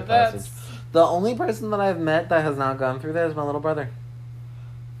a rite of passage. The only person that I've met that has not gone through that is my little brother.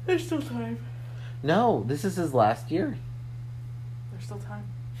 There's still time. No, this is his last year. There's still time.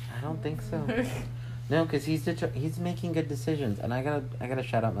 I don't think so. No, because he's making good decisions, and I gotta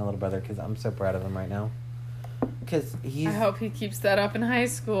shout out my little brother because I'm so proud of him right now. Because he's. I hope he keeps that up in high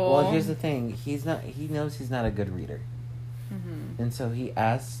school. Well, here's the thing. He knows he's not a good reader, and so he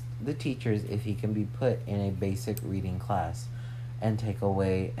asked the teachers if he can be put in a basic reading class, and take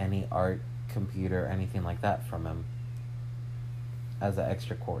away any art, computer, anything like that from him, as an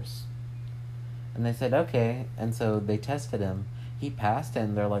extra course. And they said okay, and so they tested him. He passed,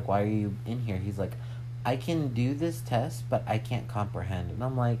 and they're like, "Why are you in here?" He's like, "I can do this test, but I can't comprehend." And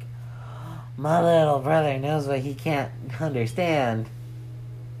I'm like, my little brother knows what he can't understand.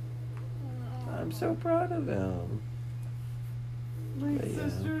 I'm so proud of him. My But, yeah.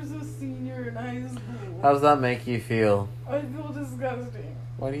 sister's a senior in high school. How does that make you feel? I feel disgusting.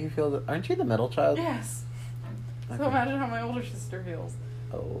 Why do you feel aren't you the middle child? Yes. So Okay. imagine how my older sister feels.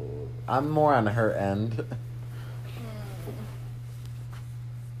 Oh, I'm more on her end.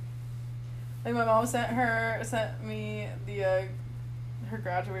 Like my mom sent me the her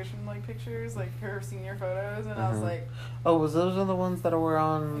graduation like pictures, like her senior photos, and I was like, Oh, was those are the ones that were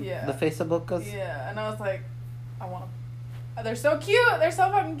on Yeah. the Facebook? yeah, and I was like, I want them. They're so cute. They're so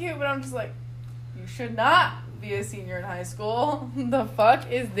fucking cute. But I'm just like, you should not be a senior in high school. The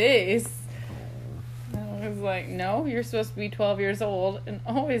fuck is this? And I was like, no, you're supposed to be 12 years old and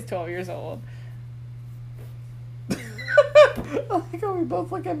always 12 years old. I like how we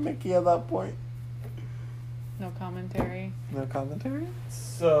both look at Mickey at that point. No commentary. No commentary?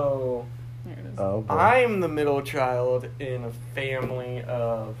 So, There it is. Oh, boy. I'm the middle child in a family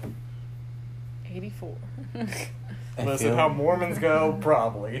of. 84. I Listen, feel- how Mormons go,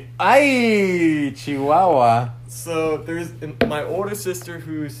 probably. Ay, Chihuahua. So there's my older sister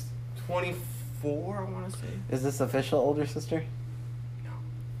who's 24, I want to say. Is this official older sister?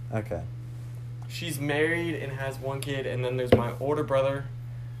 No. Okay. She's married and has one kid, and then there's my older brother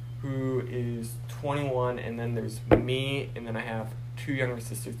who is 21, and then there's me, and then I have 2 younger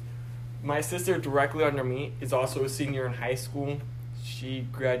sisters. My sister directly under me is also a senior in high school. She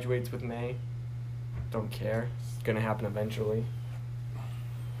graduates with May. Don't care. It's gonna happen eventually.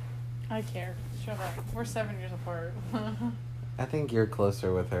 I care. Shut up. We're 7 years apart. I think you're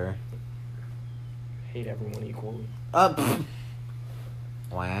closer with her. Hate everyone equally. Up.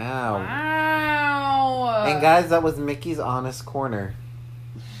 Wow. Wow. And guys, that was Mickey's Honest Corner.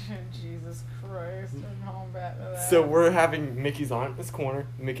 Jesus Christ. We're going back to that. So we're having Mickey's Honest Corner,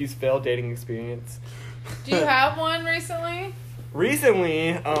 Mickey's failed dating experience. Do you have one recently?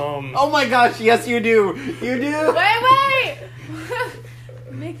 Recently, Oh my gosh, yes you do. You do. Wait!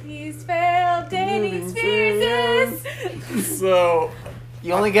 Mickey's failed dating experiences. so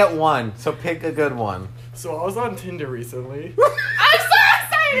You only get one, so pick a good one. I was on Tinder recently. I'm so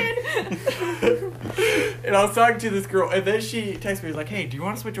excited! And I was talking to this girl, and then she texted me, like, hey, do you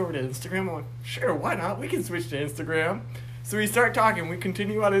want to switch over to Instagram? I'm like, sure, why not? We can switch to Instagram. So we start talking, we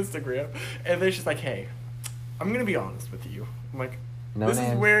continue on Instagram, and then she's like, hey, I'm going to be honest with you. I'm like, No this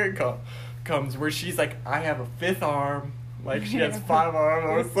names. is where it comes, where she's like, I have a 5th arm, like she has 5 arms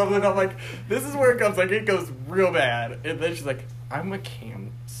or something. I'm like, this is where it comes, like it goes real bad. And then she's like, I'm a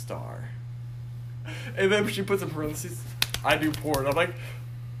cam star. And then she puts in parentheses, I do porn. I'm like,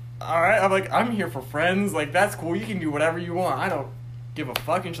 alright, I'm like, I'm here for friends, like that's cool, you can do whatever you want, I don't give a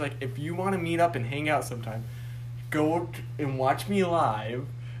fuck. And she's like, if you want to meet up and hang out sometime, go and watch me live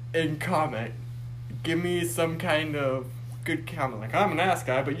and comment, give me some kind of good comment, like I'm an ass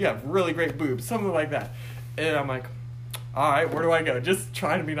guy but you have really great boobs, something like that. And I'm like, alright, where do I go? Just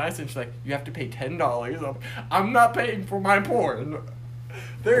trying to be nice. And she's like, you have to pay $10. I'm not paying for my porn.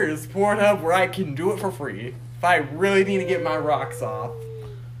 There is Pornhub where I can do it for free if I really need to get my rocks off.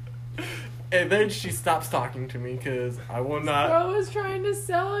 And then she stops talking to me because I will not. Bro was trying to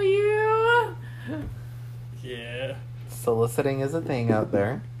sell you. Yeah, Soliciting is a thing out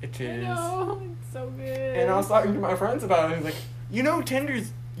there. it I is. know. It's so good. And I was talking to my friends about it. And like, you know,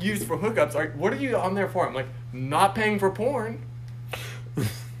 Tinder's used for hookups. What are you on there for? I'm like, not paying for porn.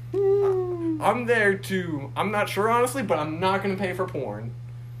 I'm there to. I'm not sure honestly, but I'm not gonna pay for porn.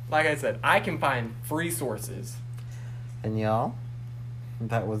 Like I said, I can find free sources. And y'all,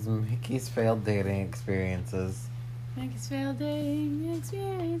 that was Mickey's failed dating experiences. Mickey's failed dating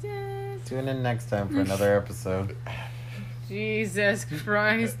experiences. Tune in next time for another episode. Jesus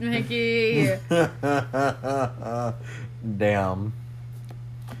Christ, Mickey. Damn.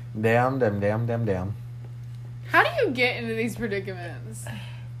 Damn. How do you get into these predicaments?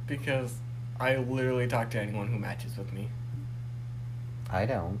 Because I literally talk to anyone who matches with me. I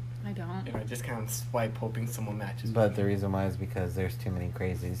don't. I don't. And I just kind of swipe hoping someone matches with But me. the reason why is because there's too many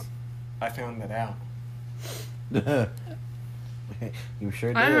crazies. I found that out. You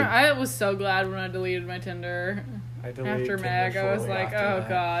sure did. I was so glad when I deleted my Tinder. I deleted After Tinder Meg, I was shortly like, after oh that.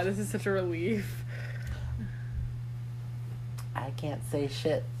 god, this is such a relief. I can't say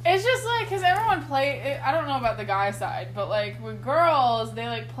shit. It's just like, because everyone I don't know about the guy side, but like with girls, they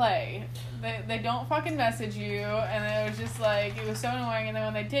like play. They don't fucking message you, and it was just like, it was so annoying. And then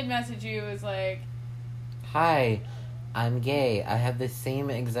when they did message you, it was like, Hi, I'm gay. I have the same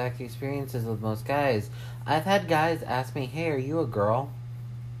exact experiences with most guys. I've had guys ask me, hey, are you a girl?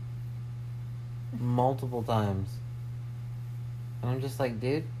 Multiple times. And I'm just like,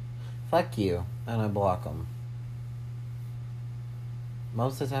 dude, fuck you. And I block them.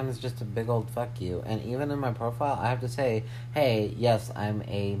 Most of the time it's just a big old fuck you. And even in my profile, I have to say, hey, yes, I'm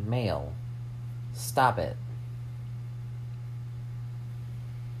a male. Stop it.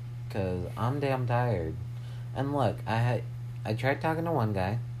 Because I'm damn tired. And look, I tried talking to one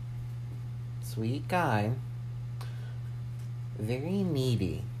guy. Sweet guy. Very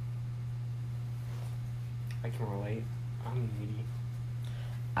needy. I can relate. I'm needy.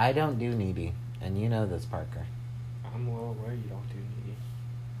 I don't do needy. And you know this, Parker. I'm well aware you don't do needy.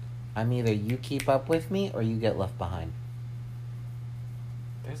 I'm either you keep up with me or you get left behind.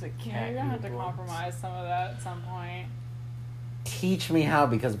 There's a cat. yeah, you're gonna have to who belongs- compromise some of that at some point. Teach me how,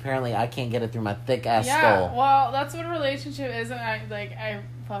 because apparently I can't get it through my thick ass Yeah, skull. well, that's what a relationship is, and I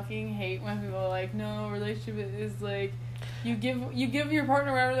fucking hate when people are like, no, relationship is like You give your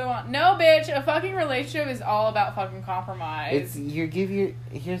partner whatever they want. No, bitch. A fucking relationship is all about fucking compromise.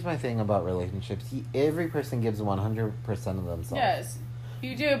 Here's my thing about relationships. Every person gives 100% of themselves. Yes,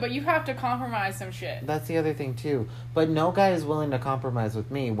 you do, but you have to compromise some shit. That's the other thing too. But no guy is willing to compromise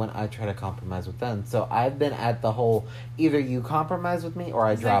with me when I try to compromise with them. So I've been at the whole either you compromise with me or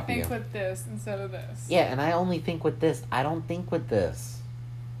I drop you. I think with this instead of this. Yeah, and I only think with this. I don't think with this.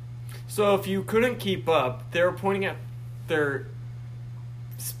 So if you couldn't keep up, they were pointing at their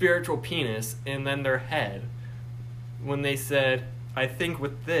spiritual penis and then their head when they said, I think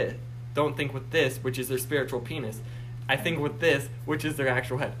with this, don't think with this, which is their spiritual penis. I think with this, which is their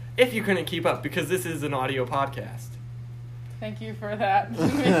actual head. If you couldn't keep up, because this is an audio podcast. Thank you for that.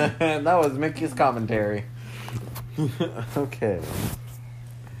 That was Mickey's commentary. Okay.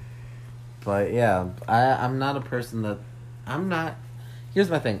 But yeah, I'm not a person that... Here's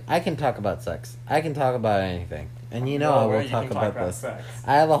my thing. I can talk about sex. I can talk about anything. And I will talk about this. Sex.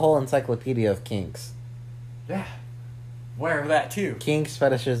 I have a whole encyclopedia of kinks. Yeah. Where that too? Kinks,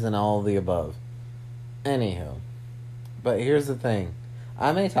 fetishes, and all of the above. Anywho. But here's the thing.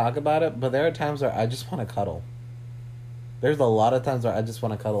 I may talk about it, but there are times where I just want to cuddle. There's a lot of times where I just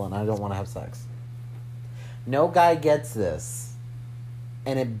want to cuddle and I don't want to have sex. No guy gets this.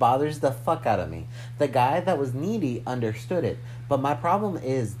 And it bothers the fuck out of me. The guy that was needy understood it. But my problem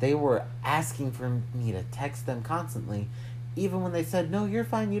is they were asking for me to text them constantly. Even when they said, no, you're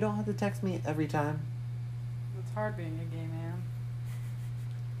fine. You don't have to text me every time. It's hard being a gay man.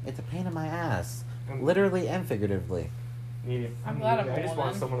 It's a pain in my ass. Literally and figuratively. I'm glad I'm I just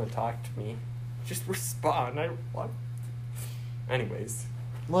want woman. someone to talk to me. Just respond. Anyways.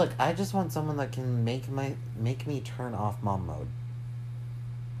 Look, I just want someone that can make me turn off mom mode.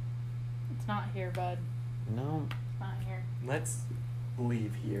 It's not here, bud. No. It's not here. Let's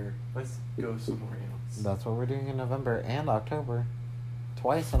leave here. Let's go somewhere else. That's what we're doing in November and October.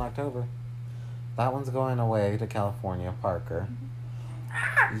 Twice in October. That one's going away to California, Parker.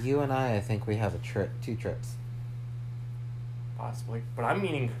 You and I think we have 2 trips. Possibly. But I'm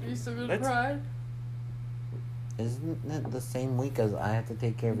meaning... Are you still gonna Let's- cry? Isn't it the same week as I have to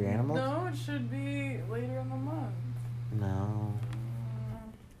take care of your animals? No, it should be later in the month. No.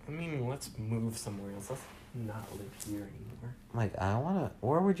 I mean, let's move somewhere else. Let's not live here anymore. Like,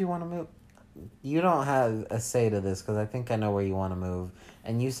 where would you want to move? You don't have a say to this because I think I know where you want to move.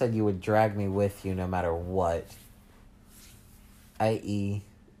 And you said you would drag me with you no matter what. I.e.,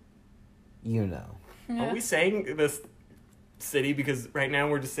 you know. Yeah. Are we saying this city? Because right now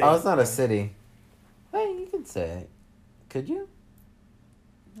we're just saying... Oh, it's not a city. Hey, you can say it. Could you?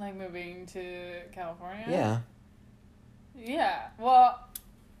 Like moving to California? Yeah. Yeah. Well,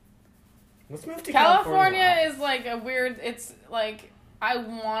 Let's move to California is like a weird... It's like, I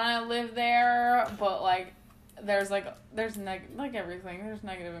want to live there, but like, there's like everything. There's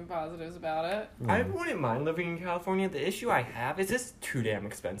negative and positives about it. I wouldn't mind living in California. The issue I have is it's too damn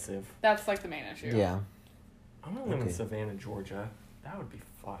expensive. That's like the main issue. Yeah. I want to live in Okay. Savannah, Georgia. That would be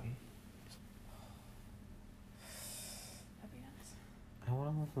fun. That'd be nice. I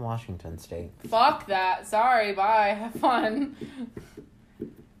want to live in Washington State. Fuck that. Sorry, bye. Have fun.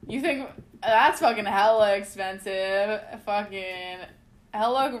 You think that's fucking hella expensive. Fucking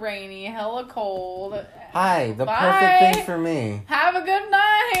hella rainy, hella cold. Hi, the Bye. perfect thing for me. Have a good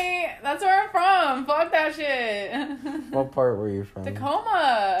night. That's where I'm from. Fuck that shit. What part were you from?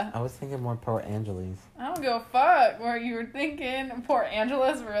 Tacoma. I was thinking more Port Angeles. I don't give a fuck where you were thinking. Port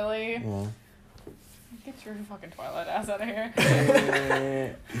Angeles, really? Yeah. Get your fucking Twilight ass out of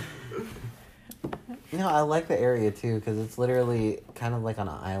here. No, I like the area too because it's literally kind of like on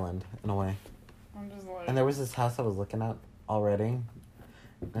an island in a way. I'm just like... And there was this house I was looking at already,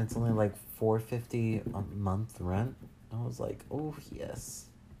 and it's only like $450 a month rent. I was like, oh yes.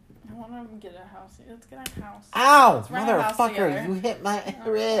 I want to get a house. Let's get a house. Ow, Let's rent a house motherfucker! together. You hit my I'm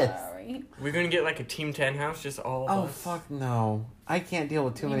wrist. sorry. We're gonna get like a Team 10 house, just all of Oh us. fuck no! I can't deal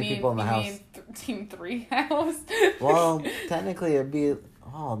with too You many mean- people in the you house. mean Team 3 house? Well, technically it'd be.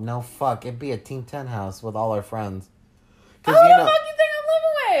 Oh no, fuck! It'd be a Team 10 house with all our friends. Who 'Cause the you know, fuck you think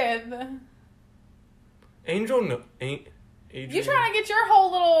I'm living with? Angel, no, ain't. Adrian. You trying to get your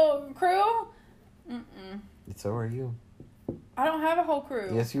whole little crew? Mm-mm. so are you. I don't have a whole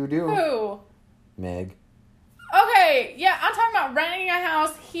crew. Yes, you do, Who? Meg. Okay, yeah, I'm talking about renting a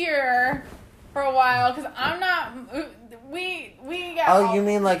house here for a while because I'm not. We got. Oh, you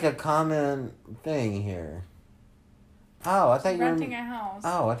mean like a common thing here? Oh, I thought you were renting a house?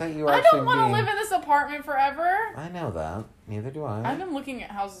 Oh, I thought you were I actually don't want to being... live in this apartment forever. I know that. Neither do I. I've been looking at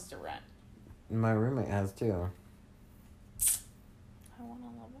houses to rent. My roommate has too. I want to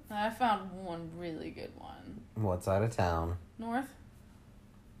live I found one really good one. What side of town? North?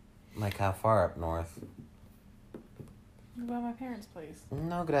 Like how far up north? What about my parents' place?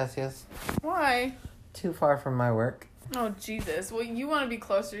 No, gracias. Why? Too far from my work. Oh, Jesus. Well, you want to be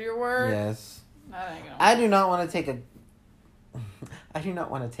closer to your work? Yes. That ain't gonna I do not want to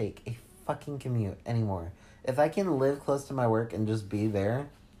take a fucking commute anymore. If I can live close to my work and just be there,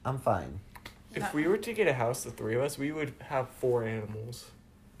 I'm fine. If we were to get a house, the three of us, we would have 4 animals.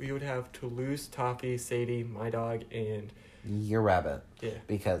 We would have Toulouse, Toppy, Sadie, my dog, and... Your rabbit. Yeah.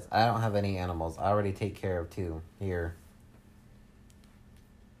 Because I don't have any animals. I already take care of 2 here.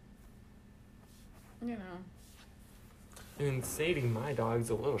 You know. And Sadie, my dog's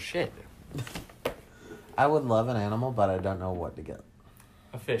a little shit. I would love an animal, but I don't know what to get.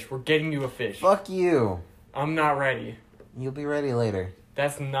 A fish. We're getting you a fish. Fuck you. I'm not ready. You'll be ready later.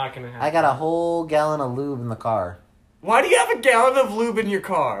 That's not gonna happen. I got a whole gallon of lube in the car. Why do you have a gallon of lube in your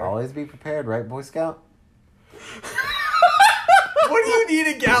car? Always be prepared, right, Boy Scout? What do you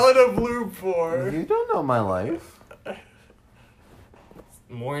need a gallon of lube for? You don't know my life.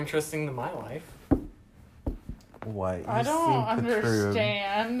 More interesting than my life. What? You I don't seem perturbed.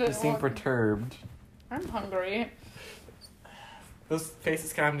 understand. You seem perturbed. I'm hungry. Those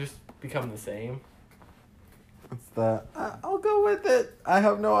faces kind of just become the same. It's the, I'll go with it. I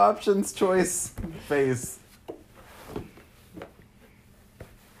have no options choice face.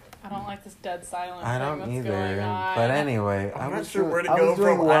 I don't like this dead silence. I thing don't that's either. going on. But anyway, I'm I not was sure where to I go was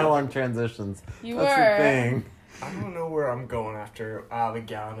doing from well either. on transitions. You That's were. the thing. I don't know where I'm going after I have a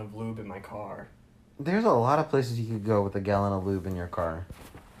gallon of lube in my car. There's a lot of places you could go with a gallon of lube in your car.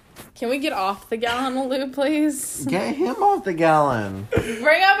 Can we get off the gallon of lube, please? Get him off the gallon.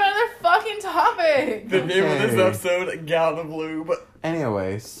 Bring up another fucking topic. The name of this Okay. episode, a gallon of lube.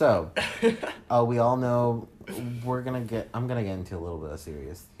 Anyway, so we all know I'm gonna get into a little bit of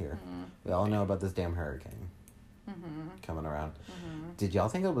serious here. Mm-hmm. We all know about this damn hurricane coming around. Did y'all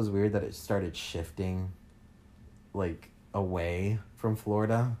think it was weird that it started shifting like away from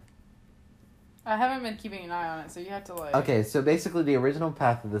Florida? I haven't been keeping an eye on it, so you have to like. Okay, so basically the original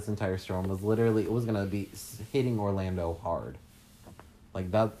path of this entire storm was literally, it was going to be hitting Orlando hard. Like,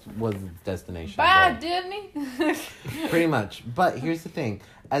 that was its destination. Bye, goal. Disney. Pretty much. But here's the thing.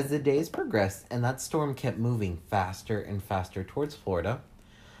 As the days progressed and that storm kept moving faster and faster towards Florida,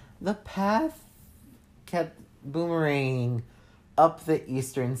 the path kept boomeranging up the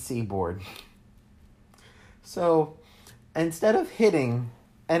eastern seaboard. So, instead of hitting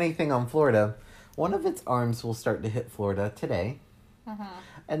anything on Florida, one of its arms will start to hit Florida today.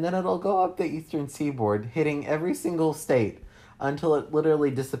 And then it'll go up the eastern seaboard, hitting every single state until it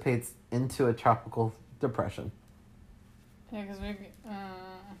literally dissipates into a tropical depression. Yeah, because we.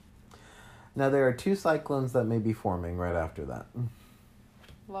 Now, there are 2 cyclones that may be forming right after that.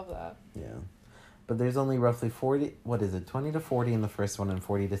 Love that. Yeah. But there's only roughly 20 to 40 in the first one and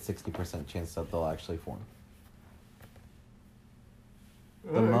 40 to 60% chance that they'll actually form.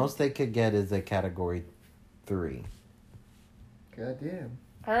 The most they could get is a category 3. Goddamn.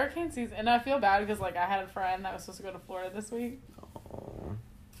 Hurricane season, and I feel bad because like I had a friend that was supposed to go to Florida this week Oh,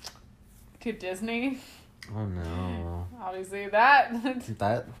 to Disney. oh no. Obviously, that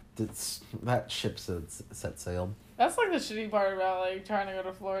That ship set sailed. that's like the shitty part about like trying to go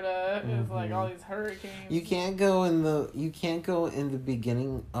to Florida is like all these hurricanes. You can't go in the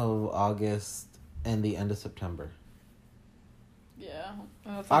beginning of August and the end of September. Yeah,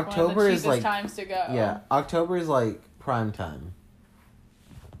 and that's like October one of the is cheapest like times to go. Yeah, October is like prime time.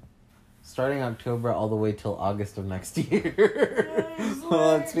 Starting October all the way till August of next year.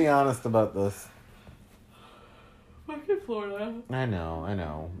 Let's be honest about this. Fucking Florida. I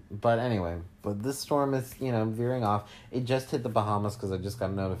know. But anyway, this storm is, veering off. It just hit the Bahamas because I just got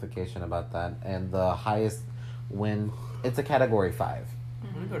a notification about that. And the highest wind, it's a category 5.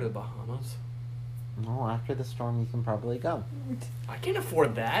 I'm gonna go to the Bahamas. No, after the storm you can probably go. I can't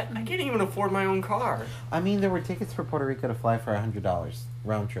afford that. I can't even afford my own car. I mean, there were tickets for Puerto Rico to fly for $100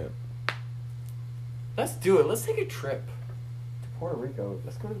 round trip. Let's do it. Let's take a trip to Puerto Rico.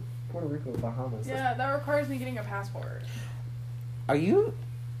 Let's go to Puerto Rico, Bahamas. Yeah, that requires me getting a passport. Are you...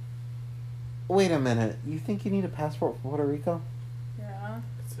 Wait a minute. You think you need a passport for Puerto Rico? Yeah.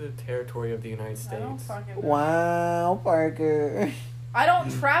 It's a territory of the United I don't States. fucking know. Wow, Parker. I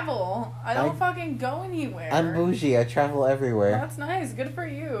don't travel. I don't I- fucking go anywhere. I'm bougie. I travel everywhere. That's nice. Good for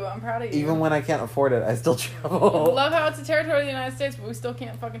you. I'm proud of you. Even when I can't afford it, I still I travel. love how it's a territory of the United States, but we still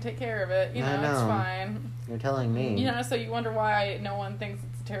can't fucking take care of it. You know, I it's know. fine. You're telling me. You know, so you wonder why no one thinks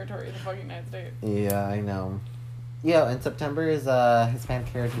it's a territory of the fucking United States. Yeah, I know. Yeah, and September is Hispanic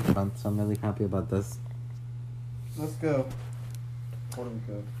Heritage Month, so I'm really happy about this. Let's go. Puerto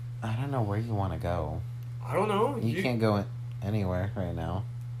Rico. I don't know where you want to go. I don't know. You can't go anywhere right now.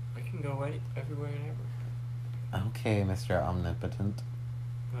 I can go everywhere and ever. Okay, Mr. Omnipotent.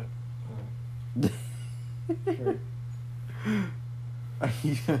 Sure.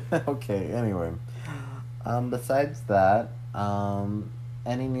 Okay, anyway. Besides that,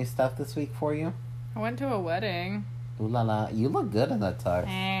 any new stuff this week for you? I went to a wedding. Ooh la la. You look good in that tux.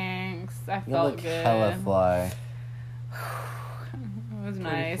 Thanks. I You felt look good. hella fly. It was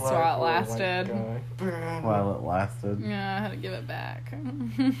nice while it lasted. While it lasted. Yeah, I had to give it back.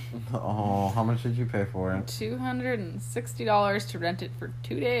 Oh, how much did you pay for it? $260 to rent it for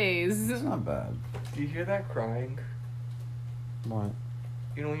 2 days. It's not bad. Do you hear that crying? What?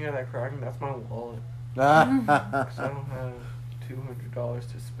 You don't hear that crying? That's my wallet. I 'Cause I don't have $200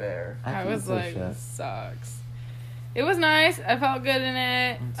 to spare. I think was so, like, shit. this sucks. It was nice. I felt good in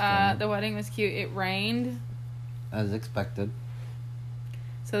it. That's good. The wedding was cute. It rained. As expected.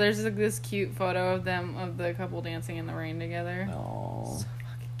 So there's like this cute photo of the couple dancing in the rain together. No. So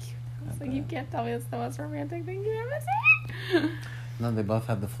fucking cute. I was I like, you bet. can't tell me it's the most romantic thing you ever seen. No, they both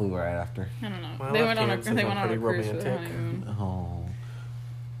had the flu right after. I don't know. My They left went on a hand says they I'm went on a pretty cruise for their romantic. honeymoon. Oh.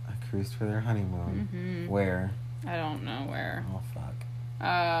 I cruised for their honeymoon. Mhm. Where? I don't know where. Oh, fuck.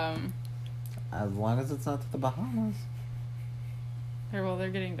 As long as it's not to the Bahamas. They're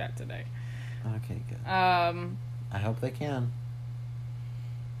getting back today. Okay, good. God, I hope they can.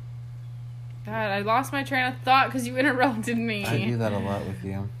 I lost my train of thought because you interrupted me. I do that a lot with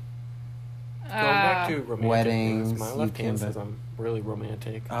you. Going back to romantic weddings, things, my you left hand came says back- I'm really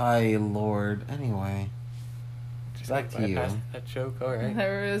romantic. Ay, Lord. Anyway. Just back to you. bypass that joke, alright.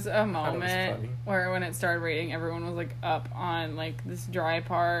 There was a thought it was moment funny. where when it started raining, everyone was like up on like this dry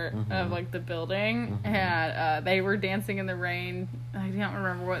part Mhm. of like the building, Mhm. and they were dancing in the rain. I don't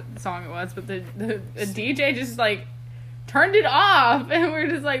remember what song it was, but the DJ just like turned it off, and we were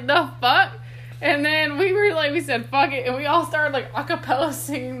just like, the fuck. And then we said fuck it, and we all started like a cappella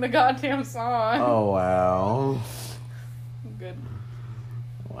singing the goddamn song. Oh, wow. Good.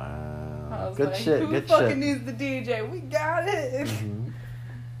 I Wow. was Good like, shit, who good fucking shit. needs the DJ? We got it. Mhm.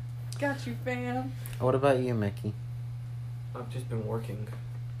 Got you, fam. What about you, Mickey? I've just been working.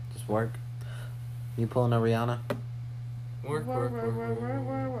 Just work? You pulling a Rihanna? Work.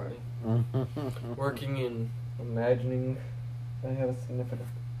 Working and imagining I have a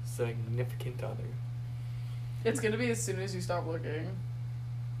significant other. It's gonna be as soon as you stop looking.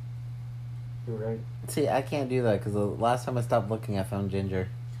 You're right. See, I can't do that because the last time I stopped looking, I found Ginger.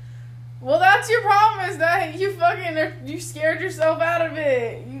 Well, that's your problem, is that you scared yourself out of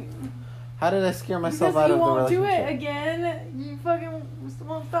it. How did I scare myself Because out you of the won't do relationship? it again. You fucking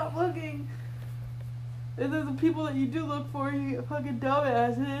won't stop looking. And then the people that you do look for, you fucking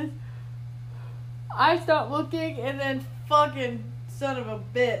dumbasses. I stopped looking, and then fucking son of a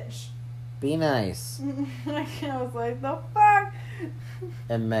bitch. Be nice. I was like, the fuck?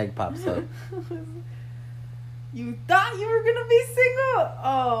 And Meg pops up. You thought you were gonna be single?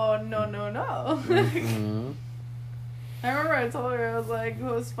 Oh, no. Mhm. I remember I told her, I was like,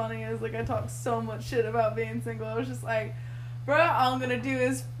 what was funny is, like, I talked so much shit about being single. I was just like, bro, all I'm gonna do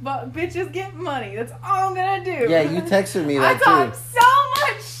is fuck bitches, get money. That's all I'm gonna do. Yeah, you texted me that I talked too. so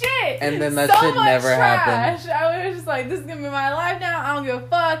much shit. And then that so shit much never trash. happened. I was just like, this is gonna be my life now. I don't give a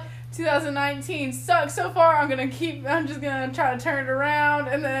fuck. 2019 sucks so far. I'm just gonna try to turn it around.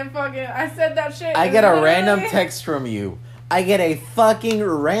 And then fucking, I said that shit. I and get a literally- random text from you. I get a fucking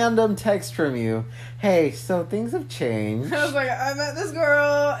random text from you. Hey, so things have changed. I was like, I met this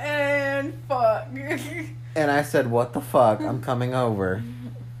girl and fuck. And I said, what the fuck? I'm coming over.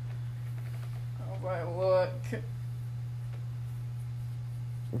 I was like, look.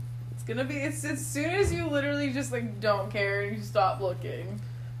 It's gonna be, it's as soon as you literally just like don't care and you stop looking.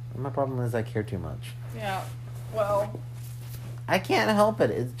 My problem is I care too much. Yeah. Well, I can't help it.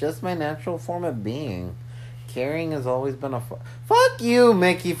 It's just my natural form of being. Caring has always been a... Fuck you,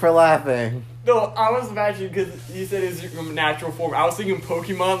 Mickey, for laughing. No, I was imagining because you said it's your natural form. I was thinking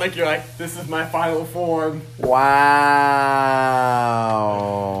Pokemon, like you're like, this is my final form.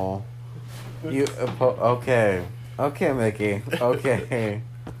 Wow. You... okay. Okay, Mickey. Okay.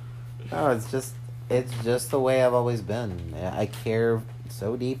 No, it's just the way I've always been. I care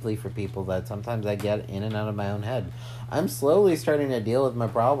so deeply for people that sometimes I get in and out of my own head. I'm slowly starting to deal with my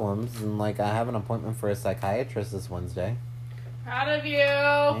problems, and like I have an appointment for a psychiatrist this Wednesday. proud of you.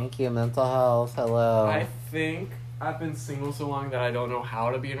 Thank you, mental health. Hello. I think I've been single so long that I don't know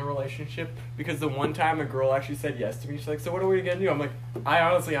how to be in a relationship because the one time a girl actually said yes to me, she's like, so what are we gonna do? I'm like, I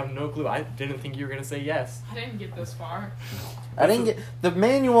honestly have no clue. I didn't think you were gonna say yes. I didn't get this far. I didn't get the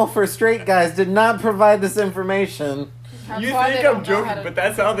manual for straight guys did not provide this information. That's You why they think don't I'm know how joking, to- but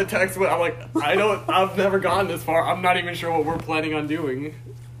that's how the text went. I'm like, I've never gone this far. I'm not even sure what we're planning on doing.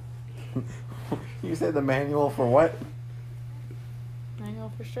 You said the manual for what?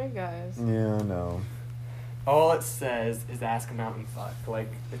 Manual for straight guys. Yeah, no. All it says is ask him out and fuck.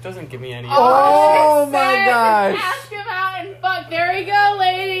 Like, it doesn't give me any. Oh it my says, gosh. Ask him out and fuck. There we go,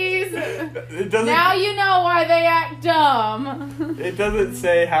 ladies. It doesn't. Now you know why they act dumb. It doesn't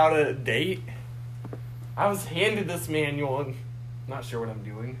say how to date. I was handed this manual and not sure what I'm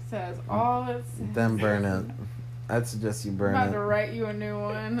doing. Says all it says. Then burn it. I'd suggest you I'm burn about to it. write you a new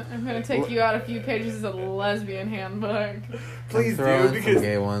one. I'm gonna take you out a few pages of the lesbian handbook. Please Throw do, in some because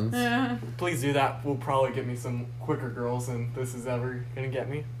gay ones. Yeah. please do that. Will probably get me some quicker girls than this is ever gonna get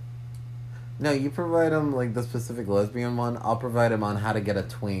me. No, you provide him like the specific lesbian one. I'll provide him on how to get a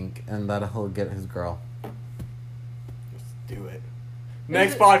twink, and that'll get his girl. Let's do it.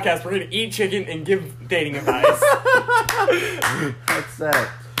 Next podcast, we're gonna eat chicken and give dating advice. That's it.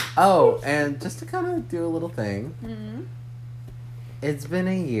 Oh, and just to kind of do a little thing, Mm-hmm. it's been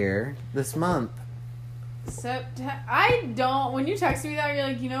a year this month. I don't. When you texted me that, you're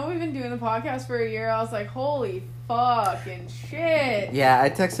like, you know, we've been doing the podcast for a year. I was like, holy fucking shit. Yeah, I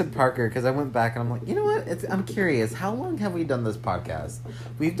texted Parker because I went back and I'm like, you know what? I'm curious. How long have we done this podcast?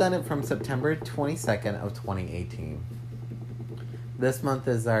 We've done it from September 22nd of 2018. This month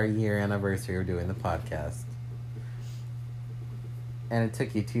is our year anniversary of doing the podcast. And it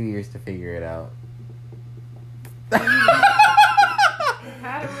took you 2 years to figure it out.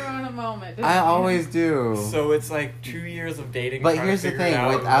 Had to ruin a moment. didn't I you? always do. So it's like 2 years of dating. But trying to here's the figure it thing.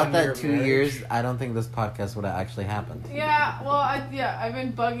 out, Without 1 year that of 2 marriage. years, I don't think this podcast would have actually happened. Yeah, well, I've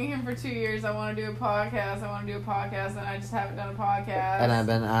been bugging him for 2 years. I want to do a podcast. And I just haven't done a podcast. And I've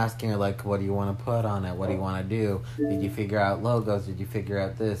been asking her, like, what do you want to put on it? What do you want to do? Did you figure out logos? Did you figure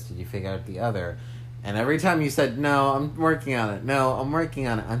out this? Did you figure out the other? And every time you said, no, I'm working on it. No, I'm working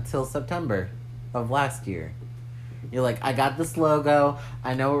on it. Until September of last year. You're like, I got this logo.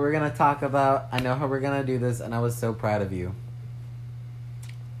 I know what we're going to talk about. I know how we're going to do this. And I was so proud of you.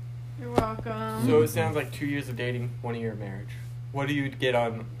 You're welcome. So it sounds like 2 years of dating, 1 year of marriage. What do you get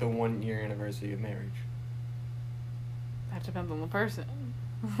on the 1 year anniversary of marriage? That depends on the person.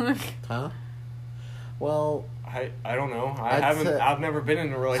 Huh? Well, I don't know. I'd say- I've never been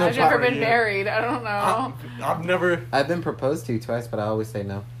in a relationship. I've never for a been year. married. I don't know. I've never. I've been proposed to twice, but I always say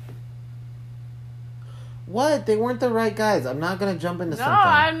no. What? They weren't the right guys. I'm not going to jump into No, something.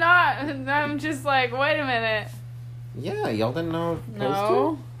 I'm not. I'm just like, wait a minute. Yeah, y'all didn't know.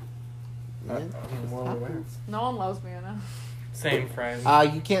 No. Yeah. I'm well aware. No one loves me enough. Same friend.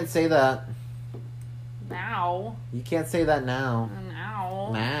 You can't say that. Now. You can't say that now. Now.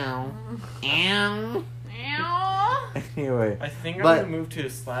 Now. Ow. Now. Anyway, I think I'm but- gonna move to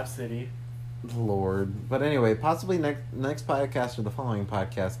Slap City. Lord. But anyway, possibly next podcast or the following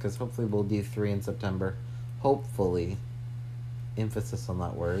podcast, because hopefully we'll do 3 in September. Hopefully. Emphasis on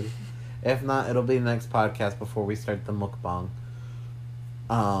that word. If not, it'll be the next podcast before we start the mukbang.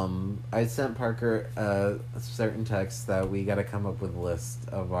 I sent Parker a certain text that we got to come up with a list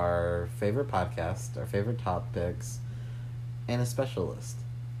of our favorite podcasts, our favorite topics, and a special list.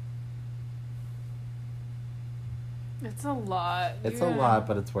 It's a lot. It's Yeah. a lot,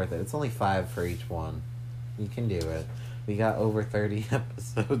 but it's worth it. It's only 5 for each one. You can do it. We got over 30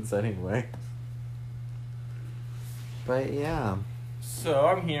 episodes anyway. But yeah. So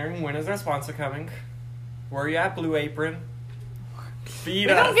I'm hearing, when is our sponsor coming? Where are you at, Blue Apron? Feed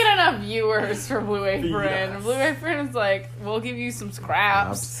We us. don't get enough viewers for Blue Apron. us. Blue Apron is like, we'll give you some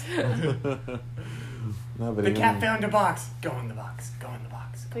scraps. No, but The even- cat found a box. Go in the box. Go in the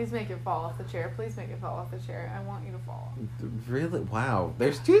box. Please make it fall off the chair. Please make it fall off the chair. I want you to fall. Really? Wow.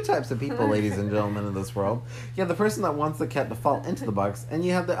 There's 2 types of people, ladies and gentlemen, in this world. You have the person that wants the cat to fall into the box, and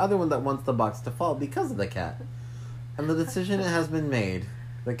you have the other one that wants the box to fall because of the cat. And the decision has been made.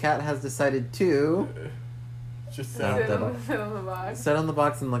 The cat has decided to Just Yeah, Sit that- on the box. sit on the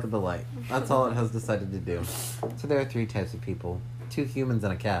box and look at the light. That's all it has decided to do. So there are 3 types of people. 2 humans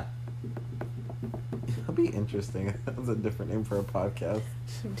and a cat. It'll be interesting. That's a different name for a podcast.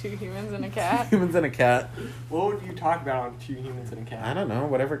 2 humans and a cat. Humans and a cat. What would you talk about on 2 Humans and a Cat? I don't know.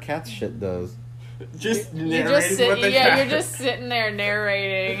 Whatever cat shit does. Just You narrating just sit, what the yeah, cat. you're just sitting there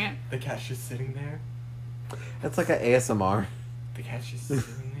narrating. The cat's just sitting there. It's like an ASMR. The cat's just sitting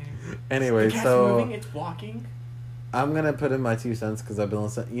there. Anyway, The cat's so moving. It's walking. I'm gonna put in my 2 cents because I've been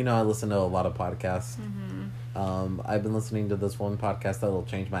listening. You know, I listen to a lot of podcasts. I've been listening to this one podcast that'll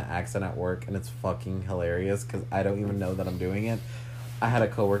change my accent at work, and it's fucking hilarious because I don't even know that I'm doing it. I had a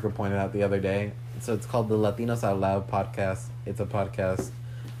coworker point it out the other day. So it's called the Latinos Out Loud podcast. It's a podcast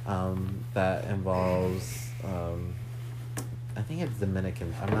that involves I think it's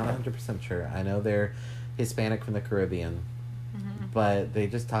Dominican. I'm not 100% sure. I know they're Hispanic from the Caribbean. But they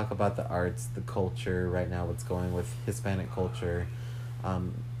just talk about the arts, the culture, right now what's going with Hispanic culture.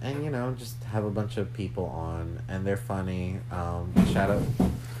 And, you know, just have a bunch of people on. And they're funny. Shout out.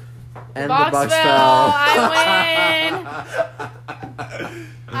 And Boxville, the Boxville.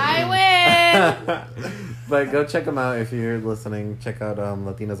 I win! But go check them out if you're listening. Check out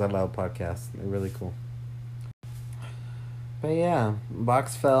Latinos Out Loud podcast. They're really cool. But yeah,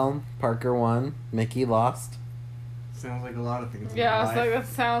 Box fell, Parker won, Mickey lost. Sounds like a lot of things. Yeah, I was like, that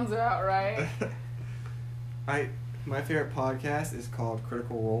sounds about right. My favorite podcast is called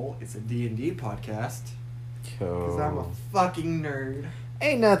Critical Role. It's a D&D podcast. Because I'm a fucking nerd.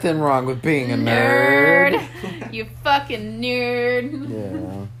 Ain't nothing wrong with being a nerd. You fucking nerd.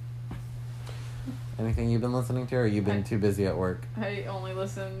 Yeah. Anything you've been listening to, or you've been too busy at work? I only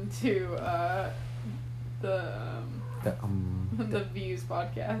listen to the Views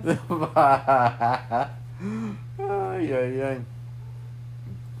podcast. Yeah.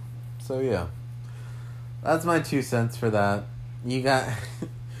 So yeah, that's my 2 cents for that. You got.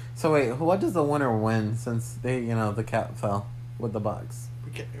 So wait, what does the winner win since the cat fell with the box?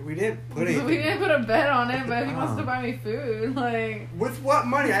 We didn't put anything. We didn't put a bet on it, but if he wants to buy me food, like. With what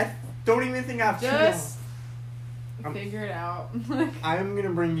money? I don't even think I've just figure it out. I'm gonna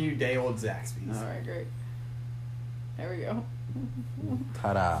bring you day old Zaxby's. All right, great. There we go.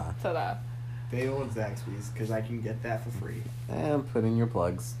 Ta-da. Day old Zaxby's, because I can get that for free. And put in your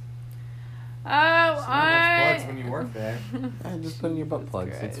plugs. Plugs when you work there. And just put in your butt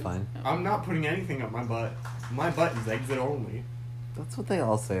plugs. It's fine. I'm not putting anything up my butt. My butt is exit only. That's what they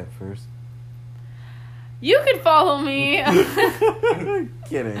all say at first. You could follow me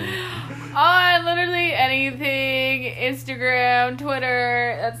Kidding. on literally anything. Instagram,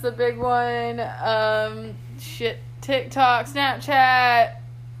 Twitter, that's the big one. TikTok, Snapchat,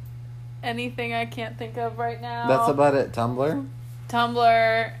 anything I can't think of right now. That's about it. Tumblr?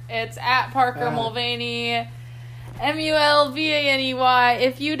 Tumblr, it's at Parker Mulvaney, MULVANEY.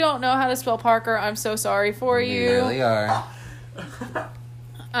 If you don't know how to spell Parker, I'm so sorry for you. You really are.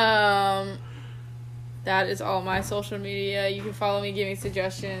 That is all my social media. You can follow me, give me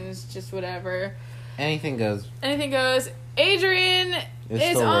suggestions, just whatever. Anything goes. Adrian is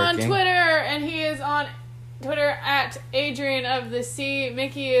still on working. Twitter, and he is on Twitter at Adrian of the Sea.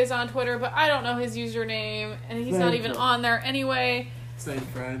 Mickey is on Twitter, but I don't know his username, and he's not even on there anyway. Same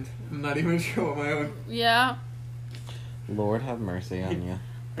friend. I'm not even sure what my own. Yeah. Lord have mercy on you.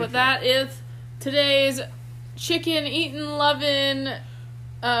 But that is today's chicken eating loving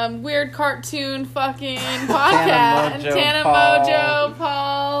weird cartoon fucking podcast. Tana Mojo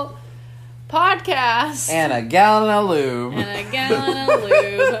Paul podcast. And a gallon of lube.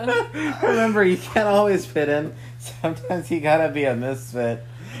 Remember, you can't always fit in. Sometimes you gotta be a misfit.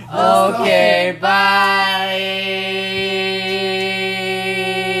 Okay, bye.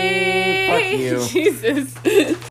 Fuck you. Jesus.